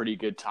be a pretty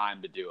good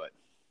time to do it.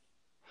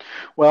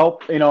 Well,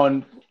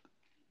 and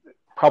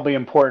probably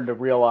important to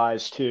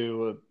realize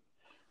too,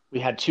 we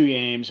had 2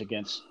 games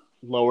against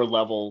lower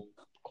level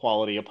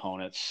quality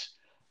opponents.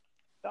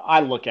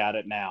 I look at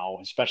it now,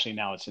 especially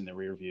now it's in the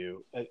rear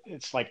view.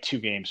 It's like 2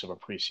 games of a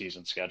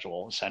preseason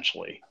schedule,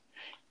 essentially.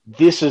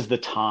 This is the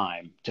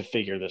time to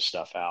figure this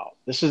stuff out.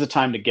 This is the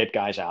time to get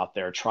guys out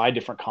there, try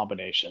different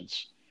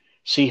combinations,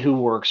 see who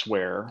works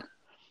where,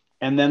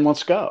 and then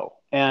let's go.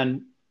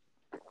 And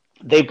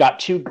they've got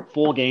 2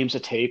 full games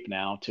of tape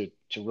now to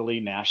really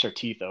gnash their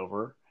teeth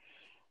over.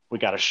 We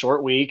got a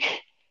short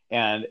week,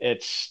 and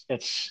it's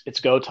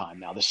go time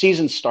now. The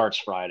season starts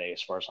Friday,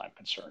 as far as I'm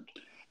concerned.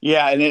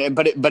 Yeah,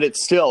 but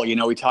it's still,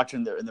 we talked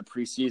in the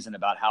preseason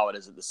about how it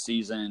is that the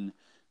season,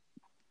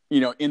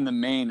 in the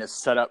main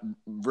is set up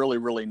really,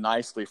 really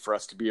nicely for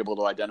us to be able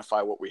to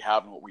identify what we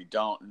have and what we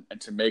don't,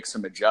 and to make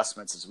some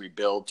adjustments as we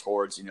build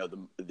towards,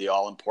 the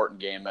all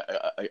important game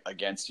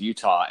against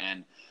Utah.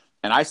 And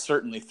I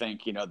certainly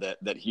think,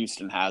 that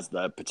Houston has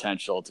the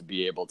potential to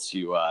be able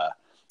to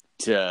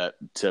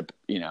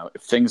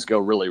if things go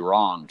really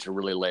wrong, to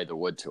really lay the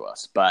wood to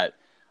us. But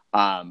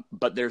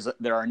there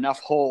are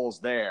enough holes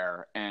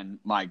there, and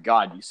my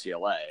God,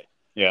 UCLA.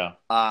 Yeah.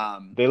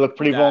 They look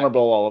pretty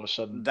vulnerable all of a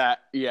sudden. That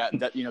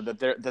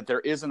there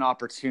is an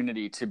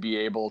opportunity to be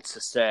able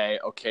to say,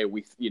 okay,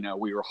 we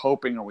were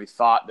hoping or we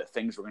thought that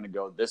things were going to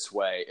go this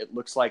way. It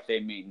looks like they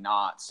may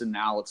not. So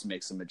now let's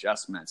make some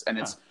adjustments. And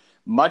it's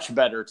much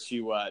better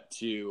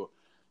to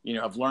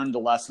have learned the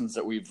lessons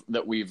that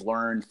we've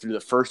learned through the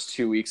first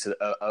 2 weeks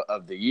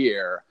of the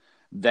year,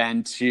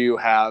 than to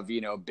have,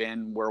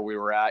 been where we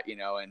were at, in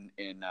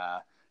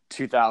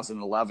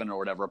 2011 or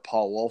whatever,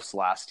 Paul Wolf's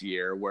last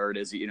year, where it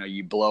is,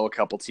 you blow a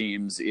couple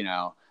teams,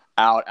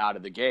 out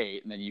of the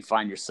gate, and then you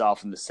find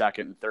yourself in the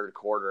second and third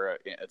quarter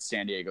at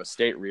San Diego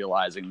State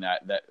realizing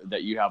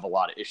that you have a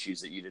lot of issues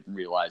that you didn't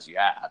realize you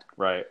had.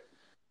 Right.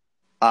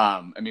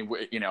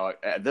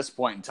 At this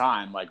point in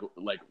time, like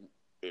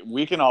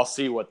we can all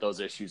see what those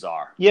issues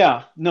are.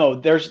 Yeah, no,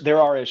 there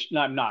are issues. No,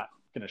 I'm not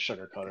going to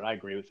sugarcoat it. I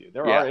agree with you.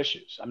 There are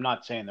issues. I'm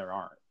not saying there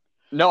aren't.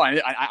 No,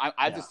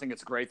 I just think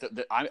it's great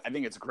that I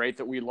think it's great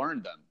that we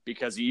learned them,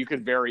 because you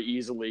could very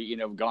easily,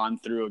 gone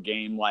through a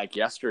game like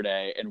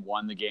yesterday and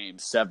won the game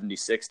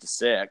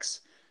 76-6,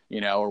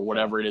 or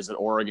whatever it is that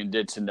Oregon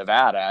did to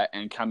Nevada,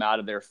 and come out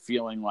of there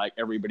feeling like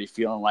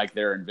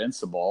they're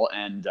invincible.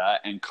 And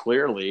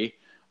clearly,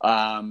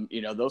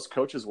 those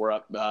coaches were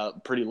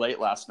up pretty late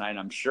last night,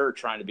 I'm sure,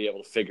 trying to be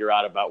able to figure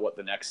out about what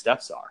the next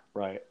steps are.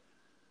 Right.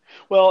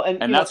 Well,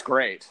 and that's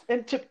great.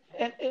 And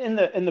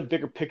in the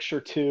bigger picture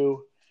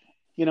too,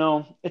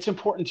 it's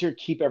important to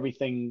keep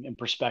everything in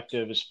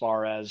perspective as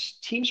far as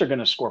teams are going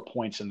to score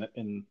points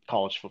in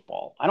college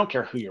football. I don't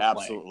care who you're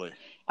playing.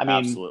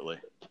 Absolutely.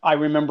 I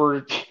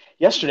remember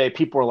yesterday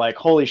people were like,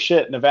 "Holy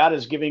shit,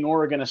 Nevada's giving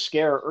Oregon a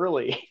scare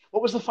early."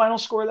 What was the final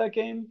score of that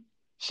game?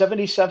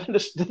 77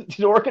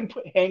 did Oregon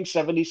hang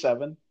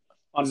 77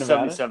 on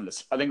Nevada?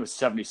 77 I think it was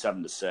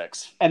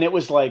 77-6. And it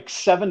was like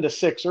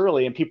 7-6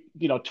 early, and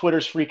people,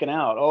 Twitter's freaking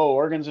out. Oh,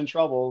 Oregon's in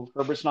trouble.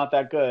 Herbert's not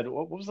that good.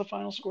 What was the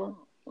final score?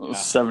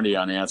 70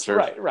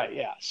 unanswered. Right.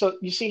 Yeah. So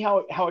you see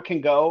how it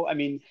can go. I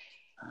mean,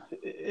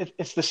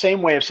 it's the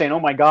same way of saying, oh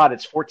my God,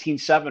 it's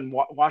 14-7.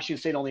 Washington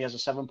State only has a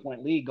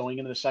 7-point lead going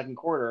into the second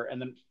quarter.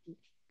 And then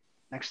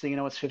next thing you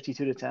know, it's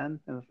 52-10.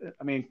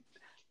 I mean,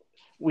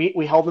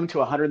 we held them to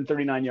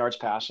 139 yards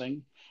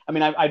passing. I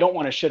mean, I don't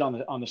want to shit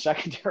on the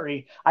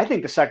secondary. I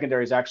think the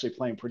secondary is actually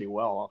playing pretty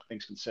well, all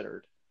things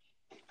considered.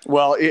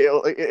 Well,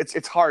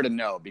 it's hard to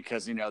know,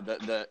 because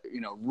the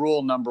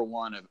rule number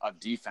one of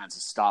defense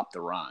is stop the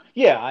run.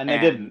 Yeah, and they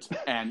didn't,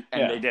 and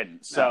they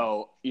didn't.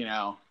 So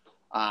so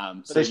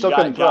they still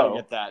couldn't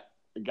throw.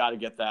 Got to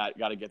get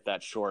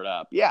that short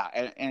up. Yeah,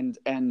 and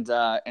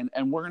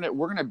we're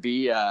gonna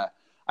be.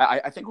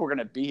 I think we're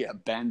gonna be a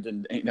bend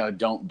and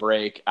don't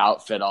break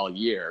outfit all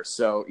year.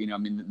 So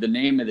the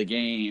name of the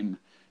game,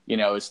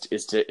 is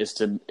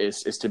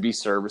to be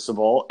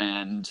serviceable.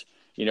 And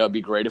it'd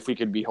be great if we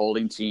could be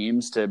holding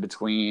teams to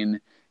between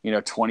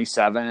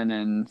 27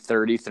 and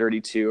 30,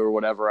 32 or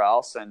whatever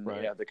else. And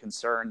right. The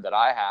concern that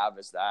I have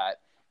is that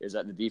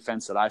the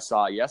defense that I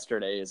saw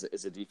yesterday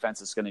is a defense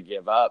that's going to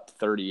give up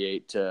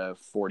 38 to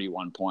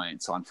 41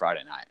 points on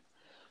Friday night.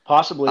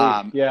 Possibly,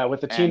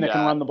 with the team that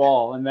can run the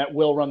ball and that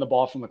will run the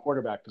ball from the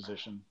quarterback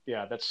position.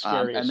 Yeah, that's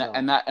scary. And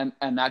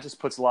that just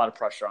puts a lot of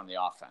pressure on the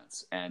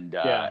offense.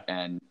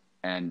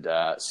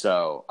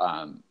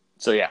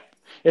 So yeah.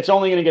 It's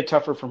only going to get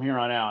tougher from here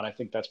on out. I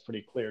think that's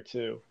pretty clear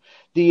too.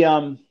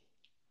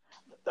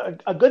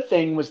 A good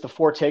thing was the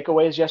 4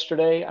 takeaways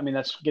yesterday. I mean,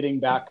 that's getting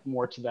back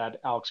more to that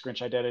Alex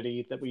Grinch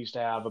identity that we used to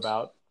have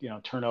about,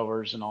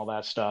 turnovers and all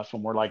that stuff.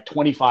 And we're like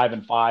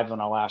 25-5 in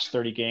our last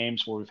 30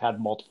 games where we've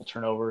had multiple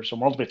turnovers or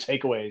multiple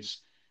takeaways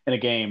in a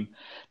game.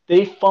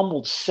 They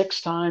fumbled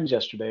 6 times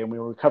yesterday and we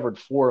recovered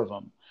 4 of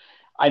them.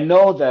 I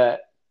know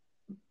that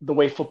the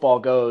way football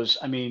goes,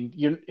 I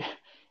mean,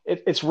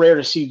 it's rare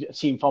to see a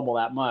team fumble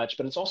that much,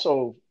 but it's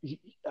also,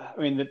 I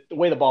mean, the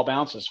way the ball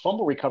bounces,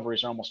 fumble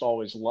recoveries are almost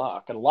always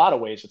luck. In a lot of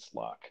ways, it's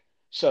luck.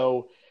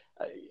 So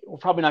we're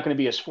probably not going to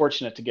be as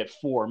fortunate to get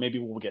 4. Maybe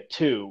we'll get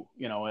 2,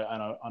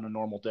 on a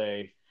normal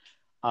day.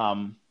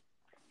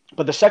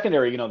 But the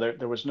secondary,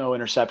 there was no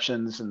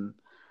interceptions, and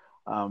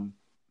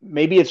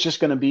maybe it's just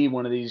going to be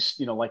one of these,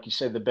 like you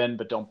say, the bend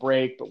but don't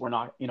break. But we're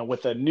not,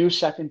 with a new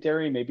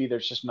secondary, maybe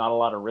there's just not a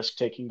lot of risk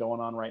taking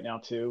going on right now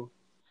too.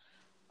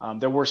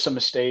 There were some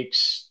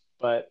mistakes,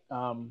 but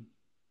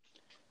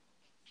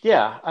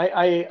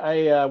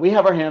yeah, we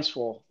have our hands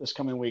full this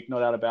coming week, no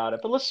doubt about it.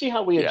 But let's see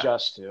how we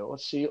adjust to.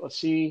 Let's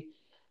see.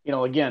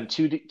 Again,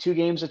 two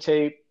games of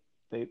tape.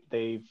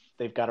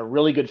 They've got a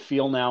really good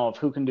feel now of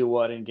who can do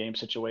what in game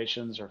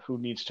situations, or who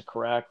needs to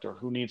correct, or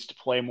who needs to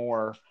play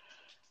more.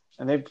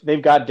 And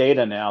they've got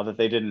data now that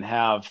they didn't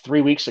have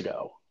 3 weeks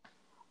ago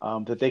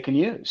that they can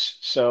use.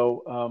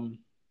 So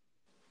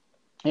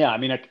yeah, I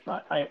mean,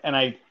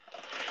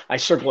 I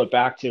circle it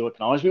back to it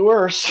can always be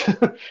worse.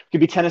 It could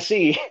be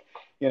Tennessee.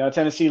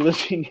 Tennessee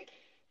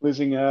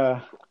losing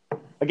a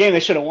game they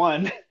should have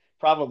won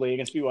probably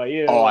against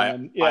BYU. Oh, I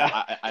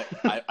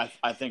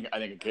think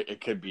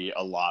it could be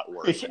a lot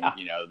worse. Yeah.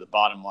 And, the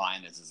bottom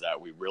line is that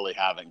we really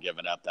haven't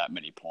given up that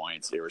many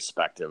points,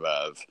 irrespective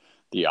of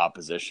the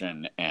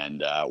opposition,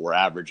 and we're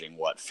averaging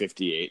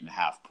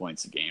 58.5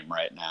 points a game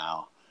right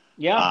now.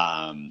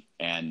 Yeah.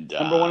 And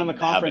number one in the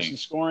conference in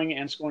scoring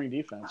and scoring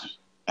defense.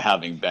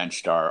 Having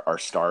benched our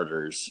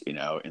starters,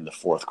 in the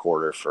fourth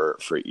quarter for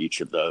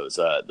each of those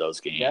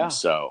games. Yeah.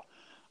 So,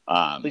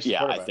 I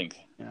think,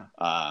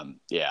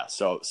 yeah.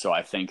 So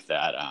I think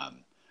that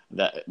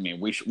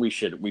we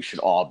should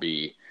all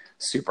be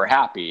super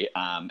happy.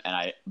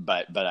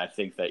 But I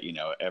think that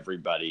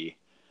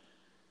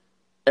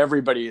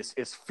everybody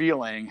is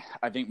feeling,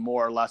 I think,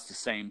 more or less the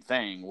same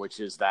thing, which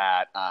is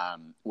that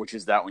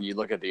when you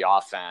look at the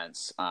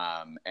offense,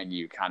 and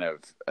you kind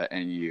of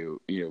you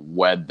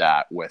wed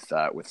that with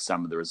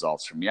some of the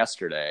results from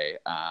yesterday,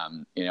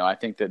 I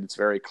think that it's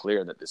very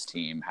clear that this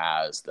team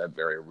has the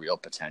very real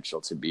potential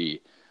to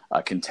be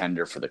a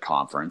contender for the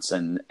conference,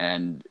 and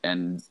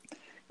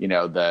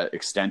the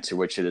extent to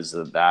which it is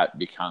that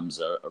becomes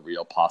a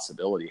real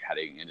possibility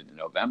heading into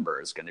November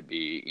is going to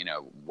be,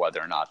 whether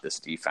or not this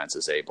defense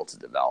is able to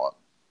develop.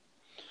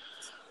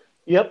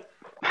 Yep.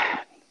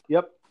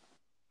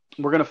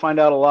 We're going to find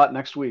out a lot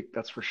next week.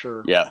 That's for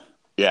sure. Yeah.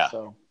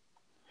 So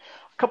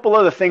a couple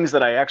other things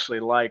that I actually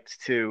liked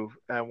too,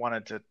 I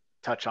wanted to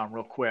touch on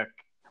real quick.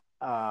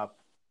 8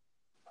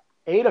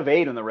 of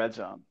 8 in the red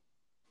zone.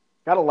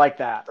 Got to like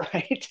that,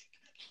 right?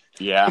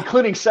 Yeah.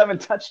 Including 7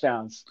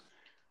 touchdowns.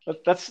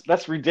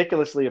 That's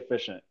ridiculously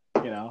efficient,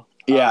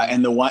 Yeah,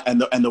 and the one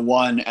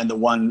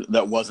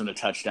that wasn't a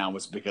touchdown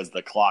was because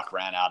the clock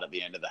ran out at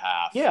the end of the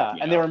half. Yeah,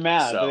 and they were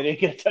mad that they didn't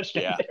get a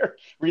touchdown. Yeah. They're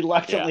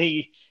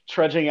reluctantly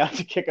trudging out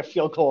to kick a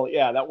field goal.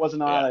 Yeah, that was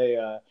not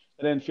it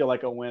didn't feel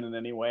like a win in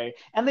any way.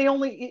 And they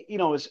only,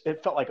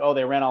 it felt like,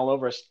 they ran all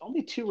over us.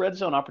 Only 2 red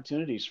zone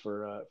opportunities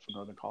for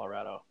Northern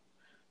Colorado.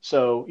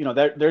 So,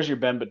 there's your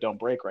bend but don't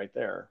break right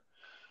there.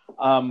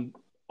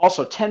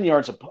 Also, 10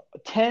 yards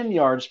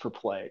per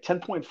play,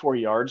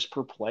 10.4 yards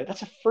per play.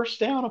 That's a first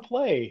down a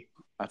play.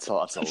 That's a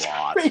lot.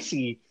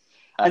 Crazy.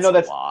 I know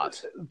that's a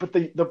lot. But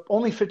the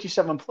only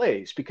 57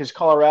 plays, because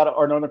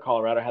Northern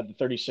Colorado had the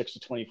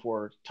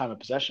 36-24 time of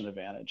possession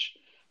advantage,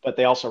 but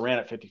they also ran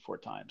it 54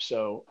 times.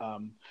 So,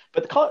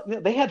 but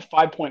they had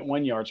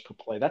 5.1 yards per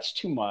play. That's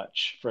too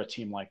much for a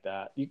team like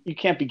that. You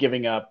can't be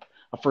giving up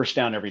a first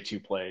down every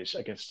 2 plays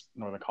against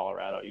Northern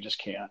Colorado. You just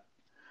can't.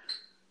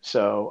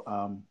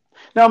 So,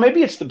 now,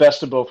 maybe it's the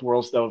best of both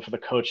worlds, though, for the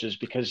coaches,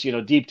 because,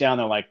 deep down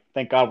they're like,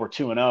 thank God we're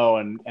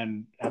 2-0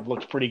 and have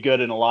looked pretty good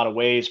in a lot of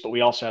ways, but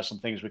we also have some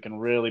things we can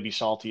really be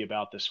salty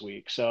about this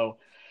week. So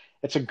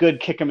it's a good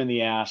kick them in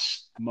the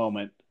ass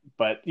moment,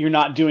 but you're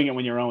not doing it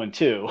when you're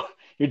 0-2.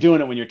 You're doing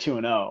it when you're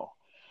 2-0.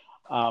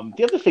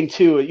 The other thing,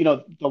 too,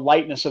 the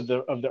lightness of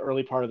the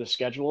early part of the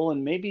schedule,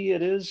 and maybe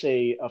it is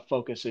a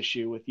focus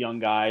issue with young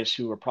guys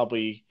who are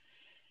probably –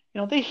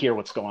 they hear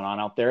what's going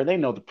on out there. They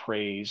know the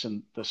praise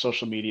and the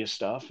social media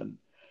stuff. And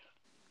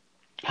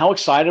how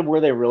excited were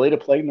they really to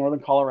play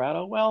Northern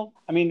Colorado? Well,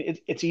 I mean,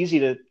 it's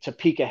easy to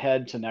peek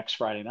ahead to next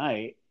Friday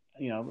night.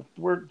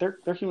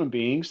 They're human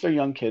beings. They're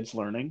young kids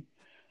learning.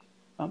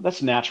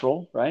 That's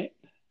natural, right?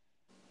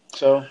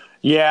 So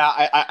yeah,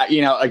 I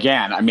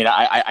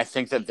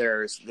think that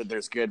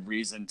there's good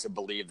reason to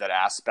believe that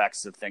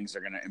aspects of things are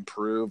going to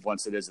improve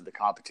once it is that the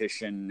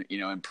competition,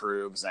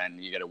 improves,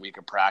 and you get a week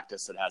of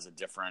practice that has a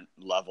different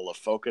level of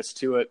focus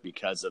to it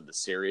because of the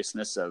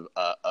seriousness of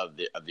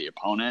the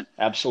opponent.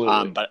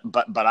 Absolutely.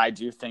 But I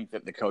do think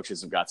that the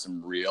coaches have got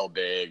some real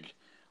big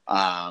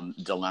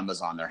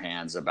dilemmas on their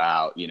hands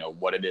about,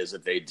 what it is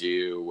that they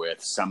do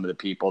with some of the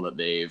people that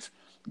they've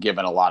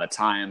given a lot of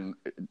time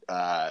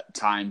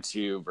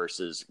to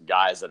versus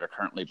guys that are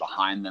currently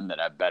behind them that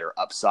have better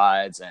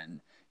upsides. And,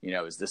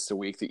 is this the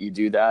week that you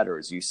do that, or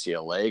is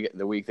UCLA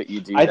the week that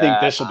you do that? I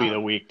think this will be the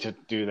week to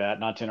do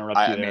that, not to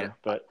interrupt you there.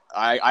 But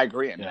I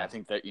agree. I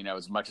think that,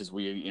 as much as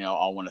we,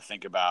 all want to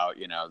think about,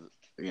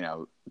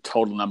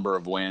 total number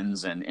of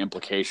wins and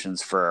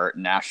implications for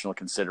national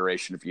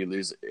consideration if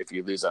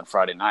you lose on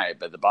Friday night.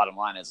 But the bottom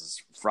line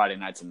is Friday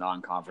night's a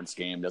non-conference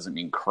game doesn't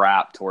mean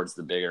crap towards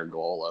the bigger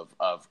goal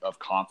of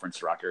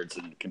conference records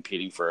and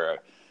competing for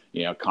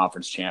a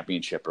conference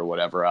championship or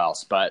whatever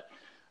else. But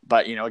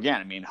but again,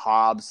 I mean,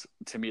 Hobbs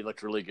to me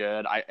looked really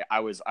good.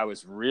 I was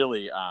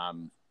really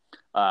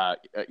where I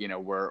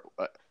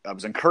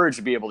was encouraged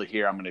to be able to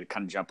hear. I'm going to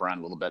kind of jump around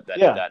a little bit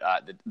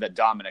that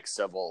Dominic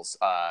Sivils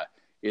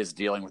is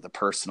dealing with a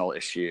personal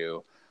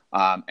issue.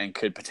 And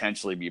could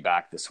potentially be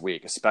back this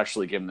week,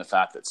 especially given the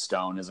fact that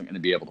Stone isn't going to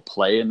be able to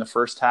play in the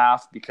first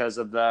half because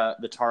of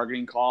the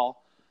targeting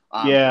call.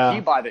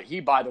 He by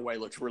the way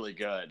looked really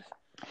good.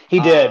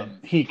 He did.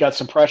 He got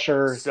some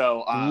pressure.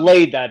 So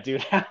laid that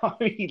dude out.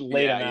 He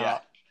laid him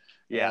out.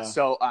 Yeah.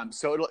 So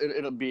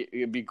it'll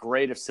be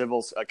great if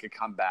Sivils could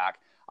come back.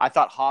 I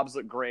thought Hobbs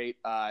looked great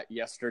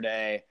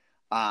yesterday.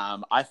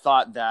 I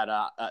thought that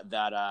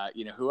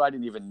who I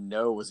didn't even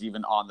know was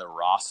even on the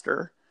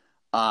roster.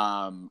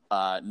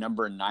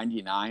 Number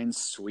 99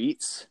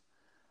 Sweets,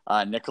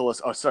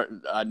 Nicholas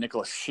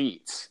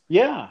Sheets.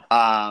 Yeah.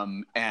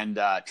 And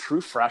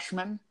true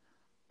freshman.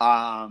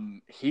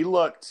 He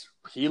looked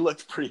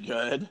pretty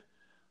good.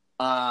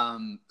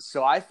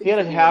 So I think he had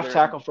a half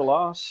tackle for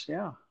loss.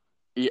 Yeah.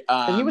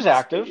 And he was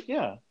active.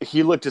 Yeah.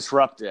 He looked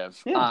disruptive.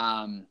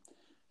 Yeah.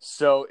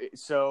 So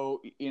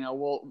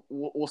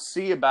we'll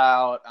see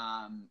about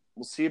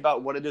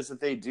what it is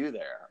that they do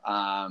there,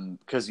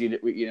 because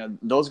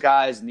those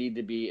guys need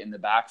to be in the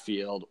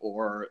backfield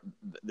or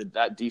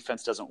that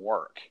defense doesn't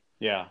work.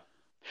 Yeah.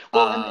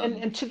 Well,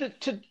 and to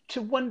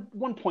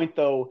one point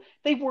though,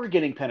 they were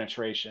getting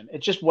penetration.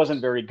 It just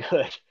wasn't very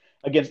good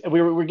against.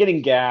 We were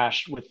getting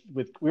gashed with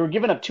we were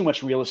giving up too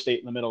much real estate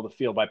in the middle of the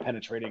field by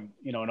penetrating,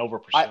 and over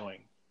pursuing.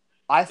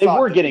 They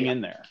were getting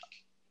in there.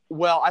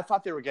 Well, I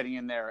thought they were getting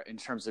in there in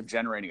terms of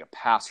generating a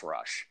pass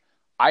rush.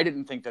 I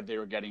didn't think that they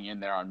were getting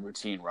in there on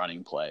routine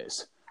running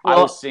plays. Well,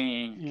 I was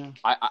seeing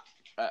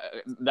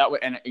that way,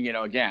 and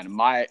again,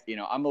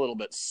 I'm a little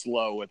bit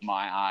slow with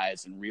my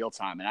eyes in real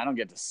time, and I don't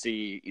get to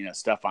see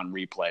stuff on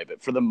replay.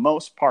 But for the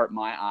most part,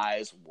 my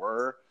eyes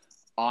were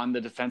on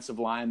the defensive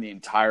line the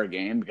entire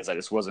game because I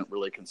just wasn't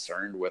really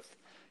concerned with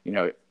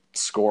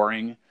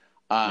scoring.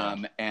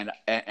 And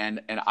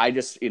I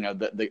just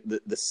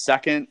the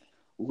second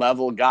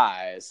level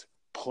guys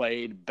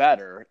played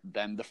better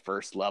than the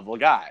first level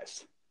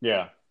guys.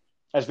 Yeah.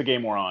 As the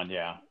game wore on,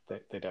 yeah, they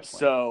definitely.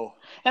 So,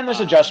 and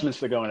there's adjustments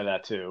that go into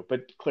that too,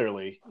 but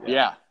clearly.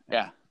 Yeah.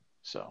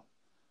 So.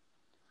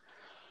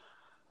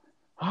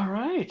 All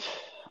right.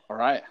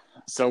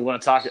 So we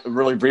want to talk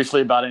really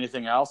briefly about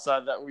anything else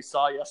that we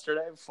saw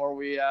yesterday before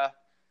we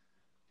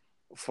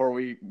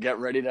get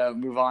ready to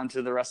move on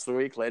to the rest of the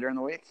week later in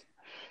the week.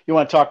 You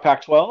want to talk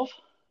Pac-12?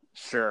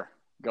 Sure.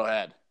 Go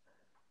ahead.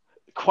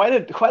 Quite a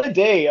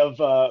day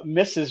of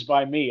misses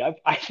by me.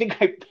 I think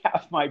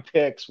half my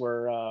picks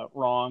were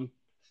wrong.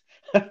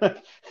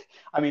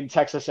 I mean,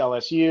 Texas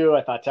LSU.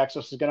 I thought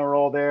Texas was going to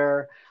roll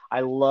there. I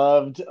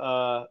loved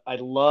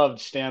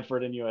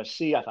Stanford and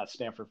USC. I thought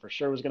Stanford for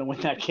sure was going to win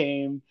that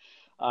game.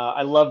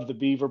 I loved the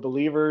Beaver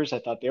Believers. I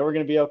thought they were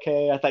going to be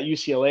okay. I thought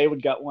UCLA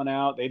would gut one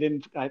out. They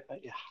didn't.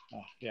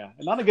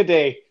 Not a good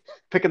day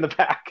picking the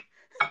Pac.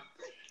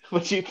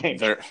 What do you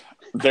think? I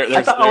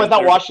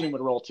thought Washington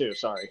would roll too.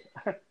 Sorry.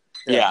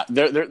 Yeah,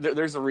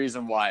 there's a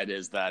reason why it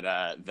is that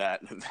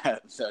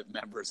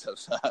members of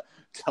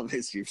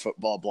WSU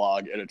football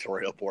blog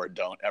editorial board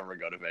don't ever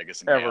go to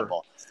Vegas and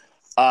gamble.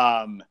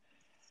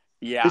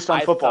 Yeah, at least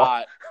on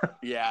football.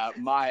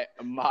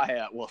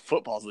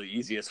 Football's the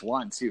easiest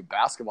one too.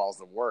 Basketball's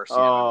the worst.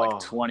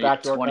 Like 20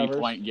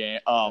 point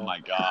game. Oh my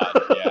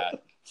god, yeah.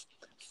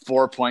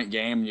 4-point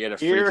game, you get a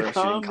free throw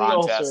shooting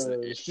contest.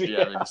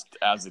 Yeah, just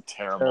absolutely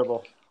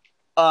terrible.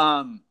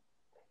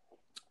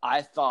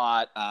 I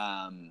thought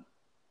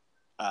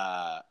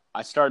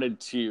I started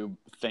to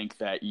think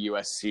that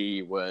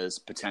USC was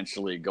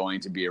potentially going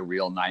to be a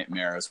real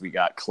nightmare as we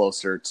got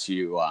closer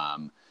to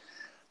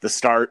the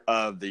start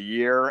of the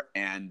year,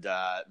 and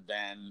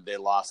then they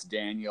lost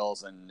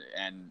Daniels and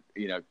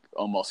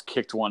almost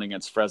kicked one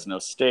against Fresno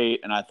State,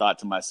 and I thought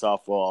to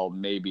myself, well,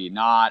 maybe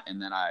not. And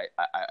then I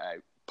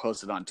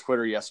posted on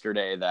Twitter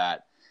yesterday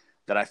that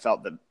I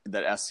felt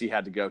that SC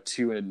had to go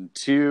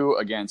 2-2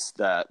 against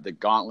the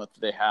gauntlet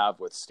that they have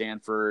with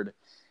Stanford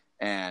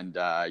and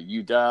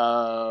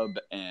UW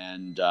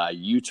and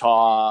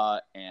Utah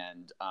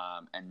and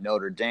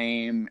Notre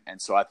Dame.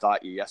 And so I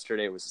thought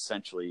yesterday was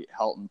essentially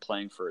Helton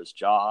playing for his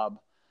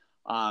job.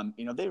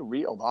 They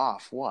reeled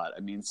off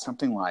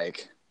something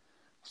like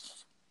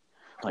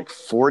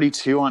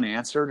 42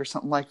 unanswered or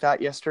something like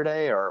that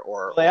yesterday, it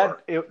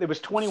was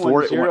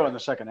 21-0 in the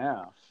second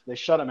half. They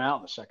shut him out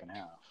in the second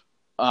half.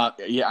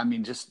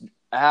 Just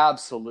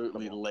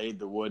absolutely laid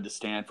the wood to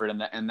Stanford,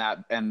 and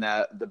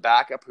the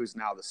backup, who's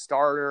now the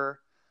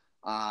starter,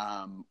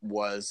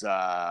 was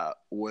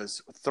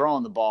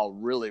throwing the ball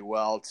really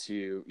well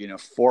to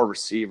 4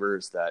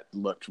 receivers that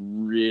looked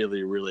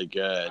really, really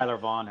good. Tyler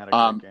Vaughn had a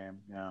great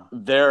game. Yeah,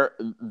 they're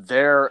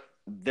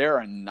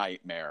a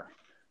nightmare.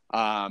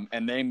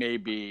 And they may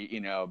be,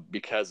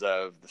 because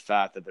of the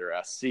fact that they're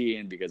SC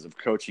and because of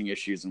coaching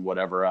issues and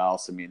whatever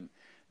else. I mean,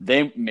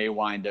 they may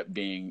wind up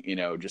being,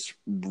 just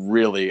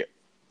really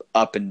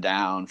up and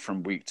down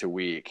from week to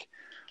week.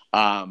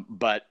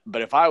 But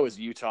if I was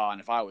Utah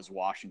and if I was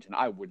Washington,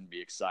 I wouldn't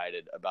be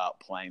excited about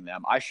playing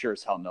them. I sure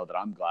as hell know that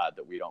I'm glad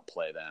that we don't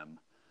play them.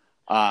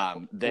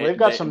 They've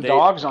got some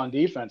dogs on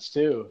defense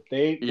too.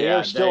 They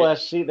are still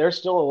SC. They're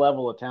still a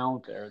level of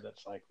talent there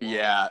that's like, whoa.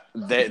 Yeah,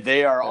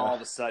 they are all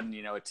of a sudden,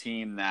 a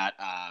team that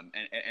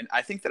and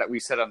I think that we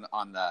said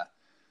on a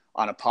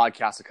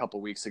podcast a couple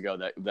of weeks ago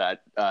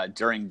that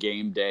during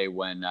game day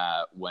when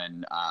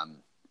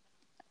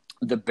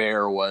the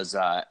Bear was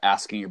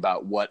asking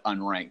about what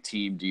unranked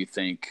team do you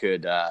think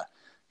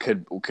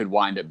could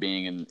wind up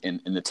being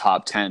in the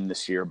top 10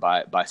 this year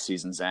by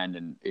season's end,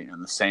 and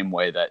in the same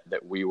way that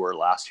we were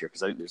last year,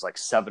 because I think there's like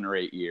 7 or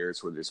 8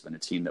 years where there's been a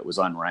team that was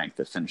unranked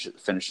that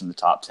finished in the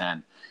top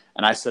 10.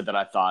 And I said that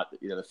I thought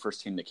the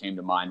first team that came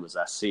to mind was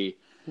SC.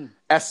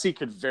 SC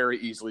could very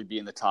easily be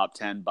in the top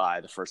 10 by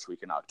the first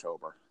week in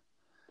October.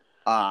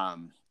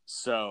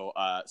 So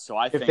I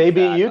think if they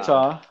beat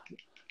Utah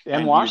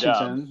and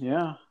Washington,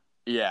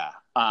 yeah.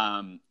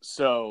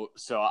 So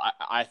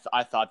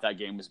I thought that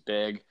game was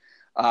big.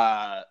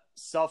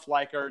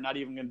 Self-liker, not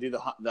even going to do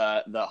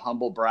the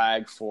humble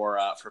brag for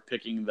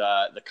picking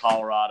the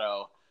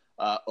Colorado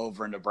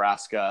over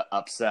Nebraska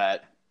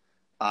upset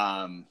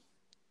 2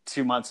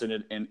 months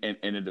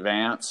in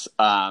advance.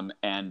 And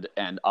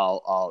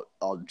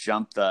I'll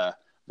jump the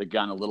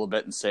gun a little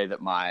bit and say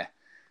that my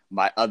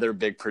other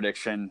big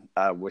prediction,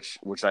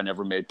 which I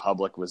never made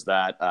public, was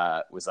that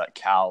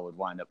Cal would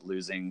wind up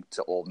losing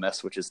to Ole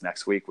Miss, which is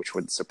next week, which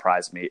wouldn't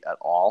surprise me at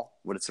all.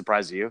 Would it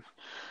surprise you?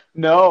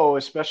 No,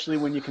 especially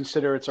when you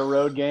consider it's a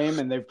road game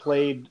and they've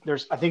played.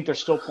 I think they're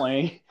still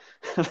playing.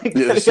 I think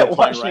they're still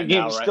playing right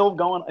now, right? Still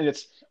going. And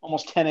it's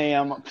almost 10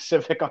 a.m.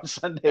 Pacific on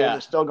Sunday. Yeah. They're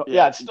still going.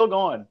 Yeah, it's still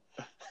going.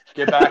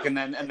 Get back and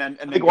then I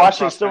think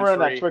Washington's still running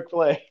that trick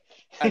play.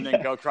 And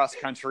then go cross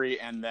country,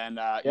 and then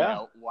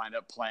wind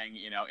up playing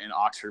in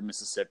Oxford,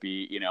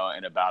 Mississippi,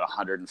 in about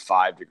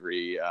 105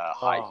 degree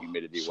high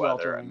humidity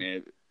weather. I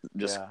mean,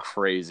 just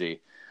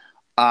crazy.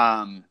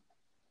 And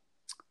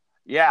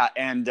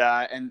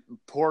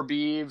poor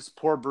Beavs,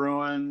 poor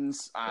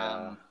Bruins.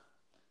 I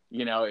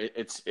think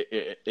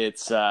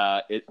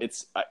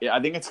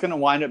it's going to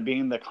wind up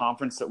being the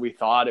conference that we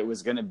thought it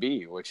was going to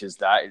be, which is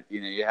that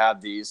you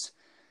have these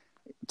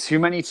too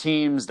many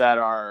teams that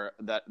are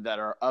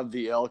of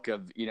the ilk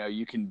of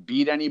you can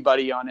beat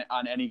anybody on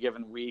any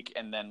given week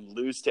and then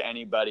lose to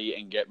anybody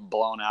and get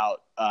blown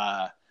out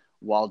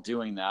while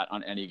doing that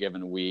on any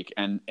given week.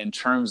 And in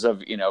terms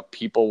of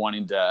people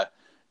wanting to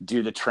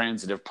do the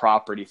transitive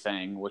property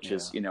thing, which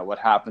is what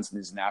happens in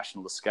these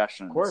national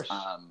discussions. Of course.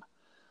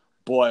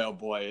 Boy, oh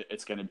boy,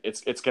 it's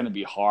gonna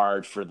be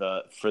hard for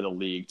the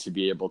league to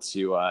be able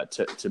to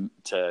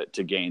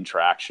gain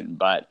traction.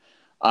 But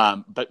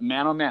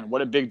man, oh man,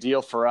 what a big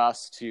deal for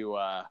us to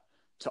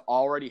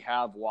already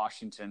have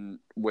Washington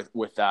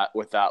with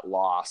that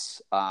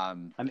loss.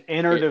 An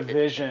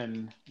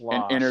interdivision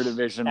loss. An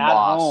interdivision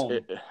loss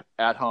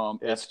at home.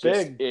 It's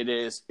big. It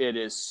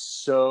is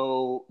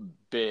so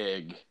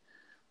big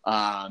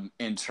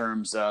in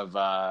terms of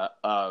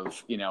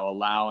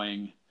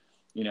allowing,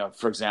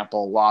 for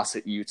example, a loss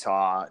at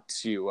Utah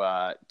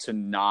to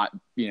not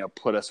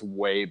put us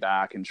way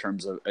back in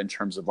terms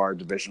of our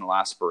divisional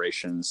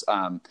aspirations.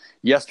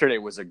 Yesterday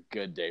was a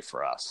good day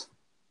for us,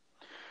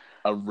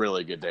 a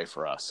really good day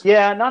for us.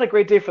 Yeah, not a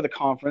great day for the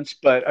conference,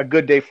 but a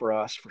good day for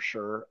us for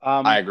sure.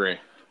 I agree.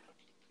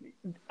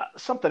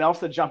 Something else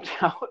that jumped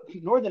out: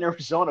 Northern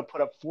Arizona put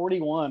up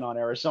 41 on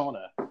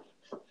Arizona.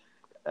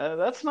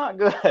 That's not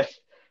good.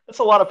 That's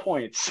a lot of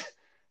points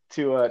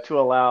to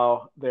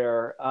allow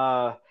there.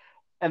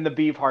 And the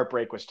Beeve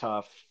heartbreak was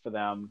tough for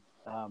them.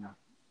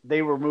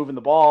 They were moving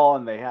the ball,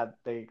 and they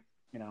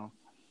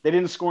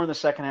didn't score in the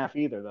second half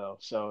either, though.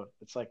 So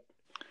it's like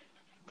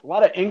a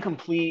lot of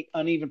incomplete,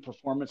 uneven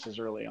performances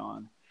early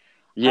on.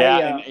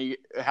 Yeah, and you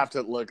have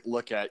to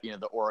look at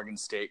the Oregon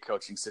State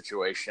coaching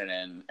situation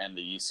and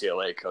the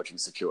UCLA coaching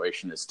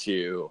situation as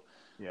two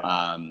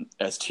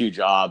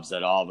jobs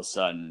that all of a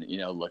sudden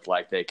look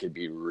like they could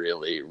be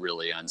really,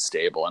 really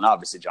unstable. And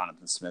obviously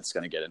Jonathan Smith's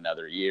going to get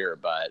another year,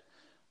 but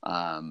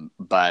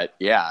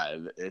yeah,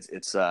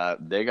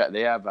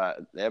 they have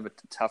a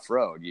tough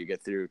road. You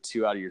get through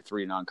 2 out of your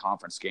 3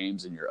 non-conference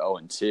games and you're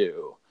 0-2.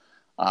 You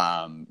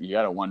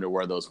got to wonder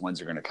where those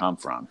wins are going to come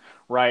from.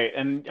 Right.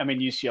 And I mean,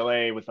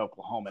 UCLA with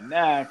Oklahoma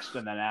next,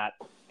 and then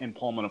in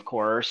Pullman, of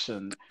course.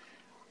 And,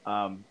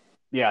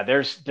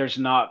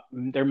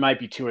 there might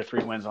be 2 or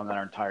 3 wins on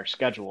that entire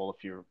schedule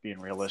if you're being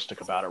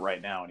realistic about it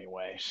right now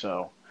anyway.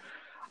 So,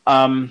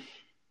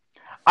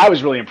 I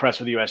was really impressed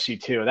with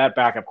USC too. That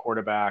backup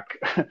quarterback,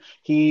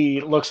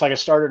 he looks like a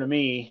starter to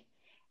me.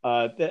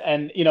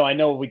 And I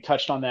know we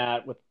touched on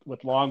that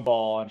with long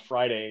ball on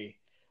Friday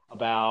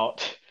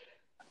about,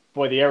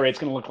 boy, the air raid's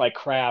going to look like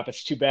crap.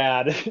 It's too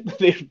bad.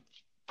 They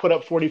put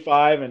up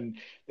 45 and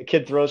the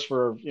kid throws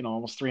for,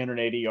 almost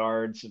 380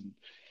 yards. And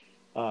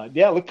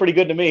it looked pretty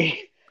good to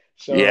me.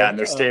 So, yeah, and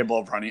their stable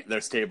of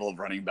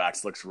running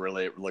backs look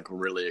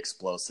really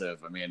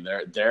explosive. I mean,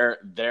 they're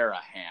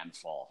a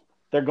handful.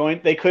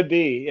 They could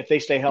be if they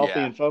stay healthy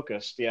Yeah, and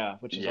focused. Yeah,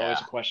 which is always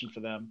yeah, a question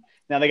for them.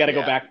 Now they got to go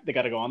yeah. back. They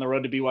got to go on the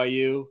road to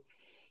BYU.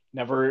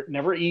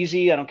 Never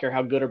easy. I don't care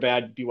how good or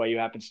bad BYU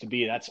happens to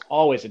be. That's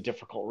always a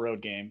difficult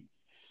road game.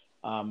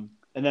 And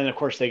then of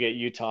course they get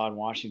Utah and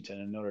Washington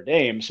and Notre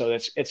Dame. So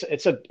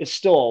it's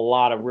still a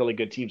lot of really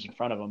good teams in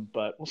front of them.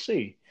 But we'll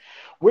see.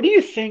 Where do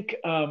you think?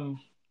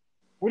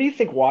 Where do you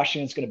think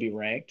Washington's going to be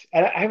ranked?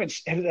 I haven't.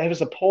 Has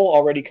the poll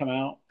already come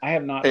out? I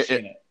have not It,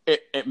 seen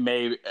it. it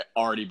may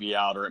already be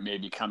out, or it may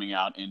be coming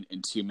out in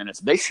 2 minutes.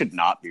 They should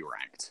not be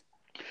ranked.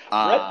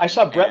 I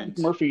saw Brett And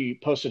Murphy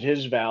posted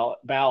his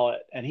ballot,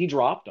 and he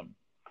dropped them.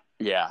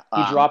 yeah,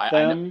 He dropped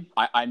them.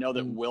 I know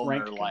that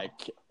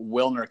ranked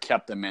Wilner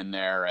kept them in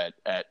there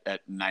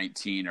at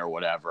 19 or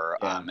whatever.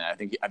 Yeah. And I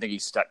think he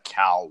stuck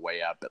Cal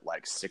way up at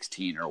like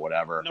 16 or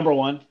whatever. Number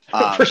one,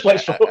 first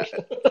place vote.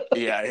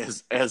 Yeah,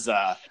 as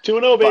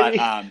 2-0,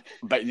 baby.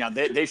 But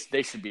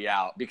they should be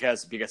out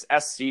because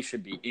SC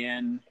should be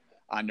in.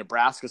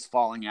 Nebraska's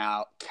falling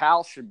out.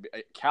 Cal should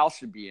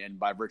be in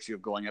by virtue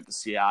of going up to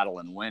Seattle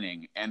and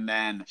winning, and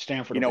then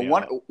Stanford.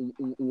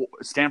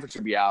 Stanford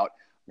should be out.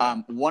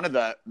 One of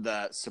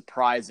the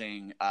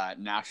surprising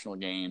national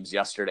games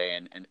yesterday,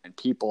 and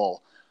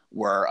people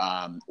were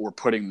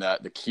putting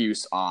the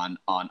Cuse on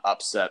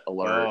upset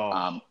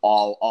alert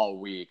all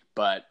week.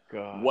 But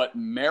what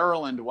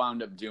Maryland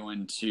wound up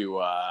doing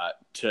to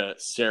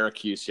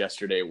Syracuse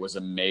yesterday was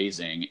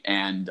amazing,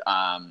 and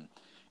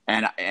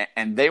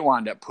they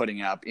wound up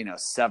putting up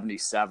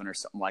 77 or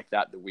something like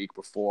that the week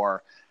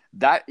before.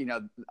 That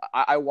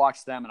I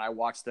watched them, and I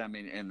watched them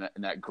in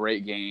that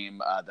great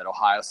game that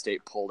Ohio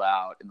State pulled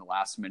out in the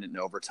last minute in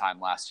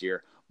overtime last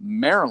year.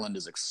 Maryland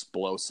is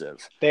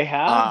explosive. They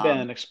have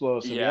been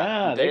explosive.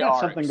 Yeah, they got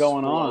something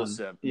going on.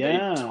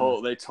 Yeah,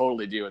 they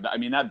totally do. I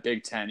mean, that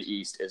Big Ten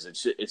East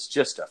it's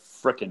just a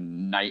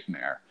freaking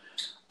nightmare.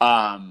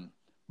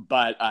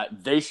 But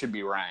they should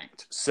be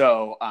ranked.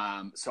 So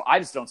I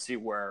just don't see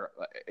where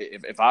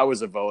if I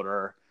was a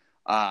voter.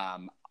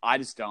 I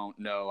just don't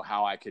know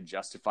how I could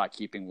justify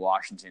keeping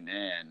Washington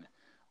in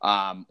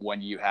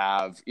when you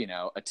have,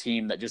 a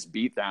team that just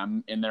beat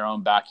them in their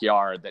own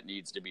backyard that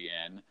needs to be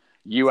in.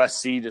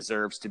 USC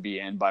deserves to be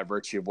in by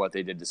virtue of what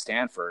they did to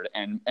Stanford,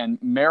 and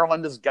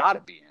Maryland has got to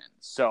be in.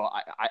 So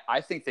I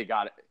think they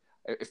got it.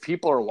 If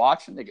people are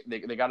watching, they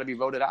got to be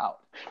voted out.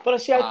 But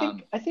see,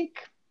 I think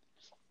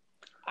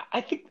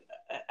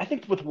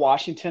with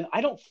Washington,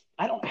 I don't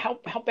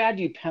how bad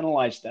do you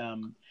penalize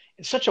them?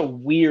 It's such a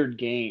weird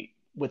game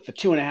with the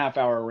 2.5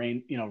 hour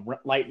rain,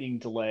 lightning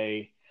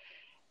delay,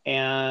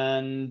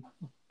 and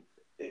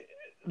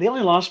they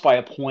only lost by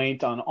a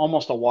point on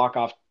almost a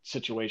walk-off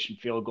situation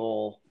field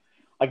goal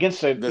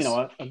against a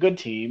good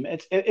team.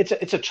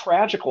 It's a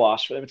tragic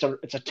loss for them.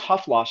 It's a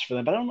tough loss for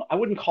them, but I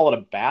wouldn't call it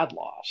a bad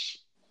loss.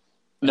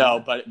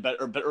 No, but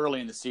early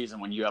in the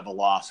season when you have a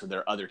loss, or there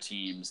are other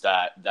teams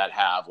that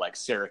have like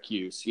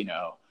Syracuse,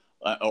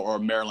 or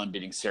Maryland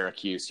beating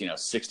Syracuse,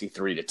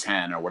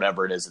 63-10 or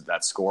whatever it is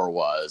that score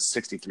was,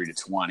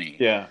 63-20.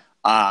 Yeah.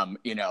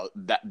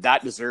 That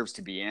deserves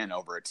to be in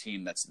over a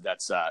team that's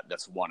 1-1.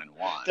 That's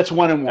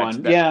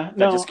 1-1. That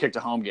just kicked a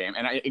home game,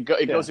 and it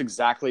goes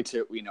exactly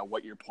to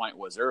what your point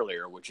was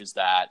earlier, which is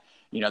that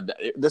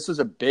this was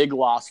a big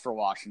loss for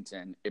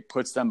Washington. It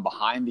puts them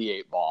behind the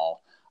 8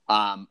 ball,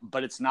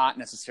 but it's not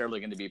necessarily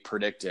going to be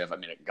predictive. I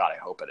mean, God, I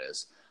hope it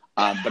is.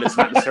 But it's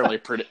not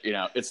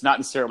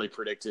necessarily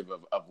predictive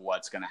of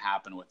what's going to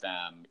happen with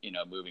them,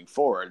 moving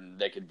forward. And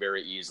they could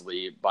very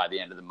easily, by the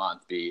end of the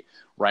month, be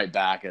right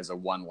back as a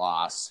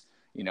 1-loss,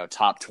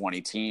 top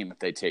 20 team if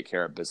they take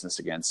care of business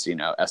against,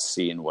 SC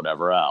and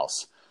whatever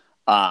else.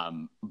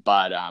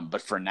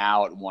 But for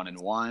now at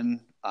 1-1,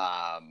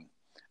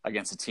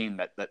 against a team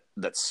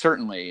that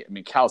certainly, I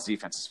mean, Cal's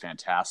defense is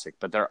fantastic,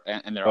 but their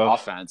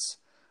offense,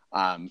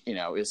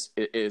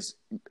 is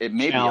it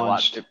may be a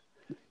lot.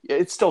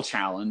 It's still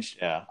challenged,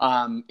 yeah.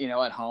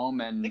 At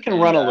home, and they can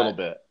run a little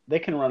bit.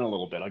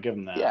 I'll give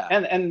them that. Yeah,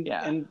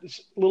 and it's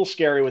a little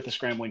scary with the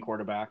scrambling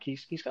quarterback.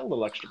 He's got a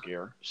little extra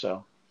gear,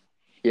 so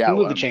yeah,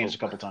 move the chains a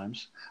couple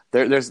times.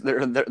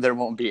 There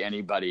won't be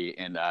anybody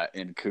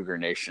in Cougar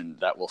Nation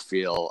that will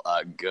feel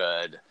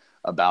good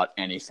about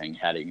anything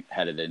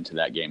headed into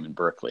that game in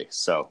Berkeley.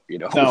 So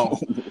no,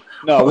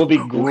 we'll be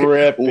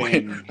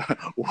gripping.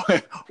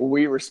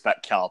 We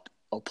respect Cal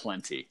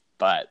plenty,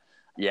 but.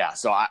 Yeah,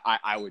 so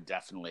I would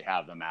definitely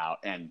have them out,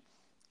 and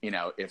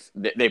if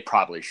they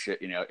probably should,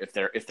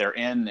 if they're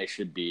in, they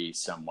should be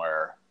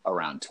somewhere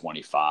around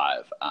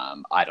 25.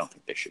 I don't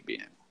think they should be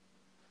in.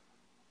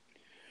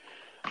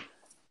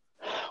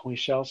 We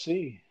shall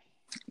see.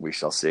 We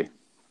shall see.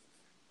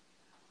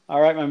 All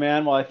right, my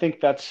man. Well, I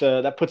think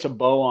that puts a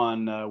bow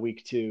on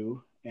week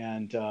 2,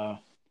 and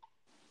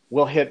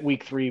we'll hit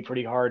week 3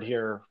 pretty hard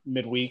here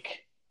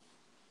midweek.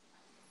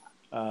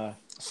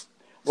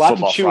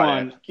 Lots to chew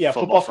on. Yeah,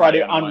 Football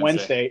Friday on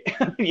Wednesday.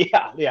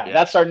 Yeah.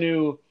 That's our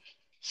new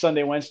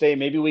Sunday, Wednesday.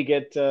 Maybe we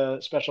get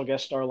special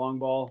guest star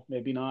Longball.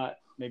 Maybe not.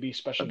 Maybe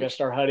special guest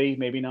star Huddy.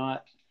 Maybe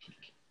not.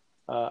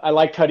 I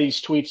liked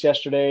Huddy's tweets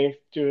yesterday,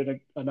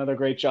 doing another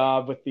great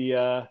job with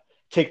the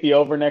take the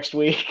over next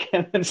week,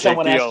 and then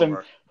someone the asked him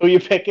over. who you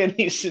picking.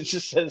 He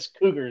just says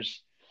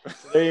Cougars.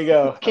 So there you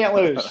go. Can't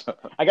lose.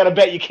 I got to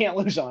bet you can't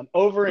lose on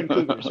over and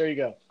Cougars. There you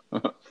go.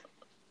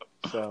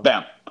 So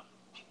Bam.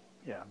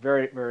 yeah,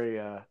 very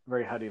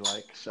very Huddy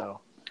like. So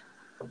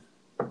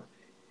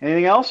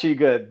anything else? Are you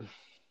good?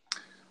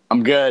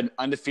 I'm good.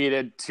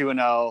 Undefeated,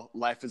 2-0.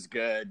 Life is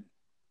good.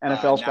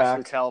 NFL's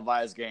nationally back.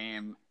 televised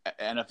game.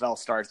 NFL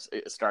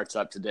starts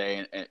up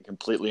today and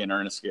completely in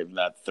earnest, given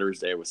that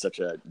Thursday was such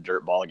a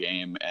dirtball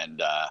game.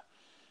 And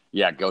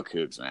yeah, go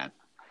Cougs, man.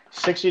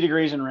 60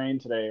 degrees and rain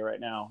today right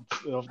now.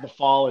 The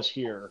fall is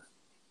here.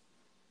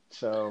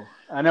 So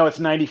I know it's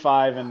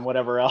 95 and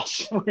whatever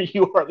else where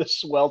you are the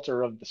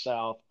swelter of the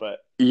South, but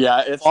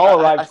yeah, it's fall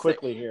arrived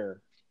quickly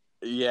here.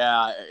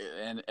 Yeah,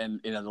 and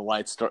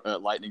the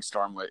lightning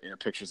storm,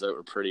 pictures that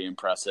were pretty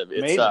impressive.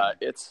 Amazing.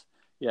 It's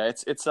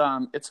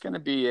going to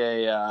be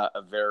a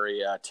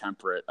very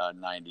temperate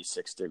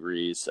 96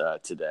 degrees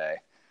today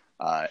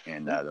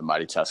in the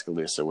mighty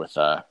Tuscaloosa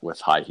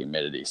with high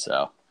humidity.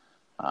 So,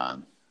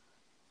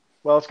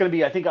 well, it's going to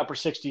be, I think, upper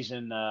 60s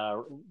in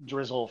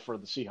drizzle for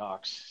the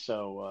Seahawks.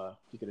 So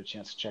if you get a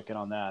chance to check in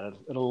on that,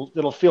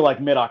 it'll feel like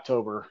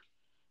mid-October,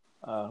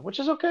 which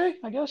is okay,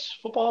 I guess.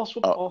 Football's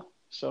football.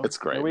 So it's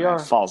great. Here we are.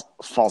 Fall's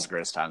the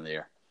greatest time of the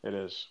year. It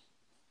is.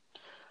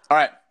 All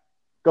right.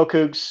 Go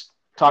Cougs.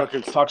 Talk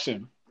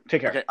soon.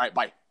 Take care. Okay. All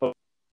right. Bye.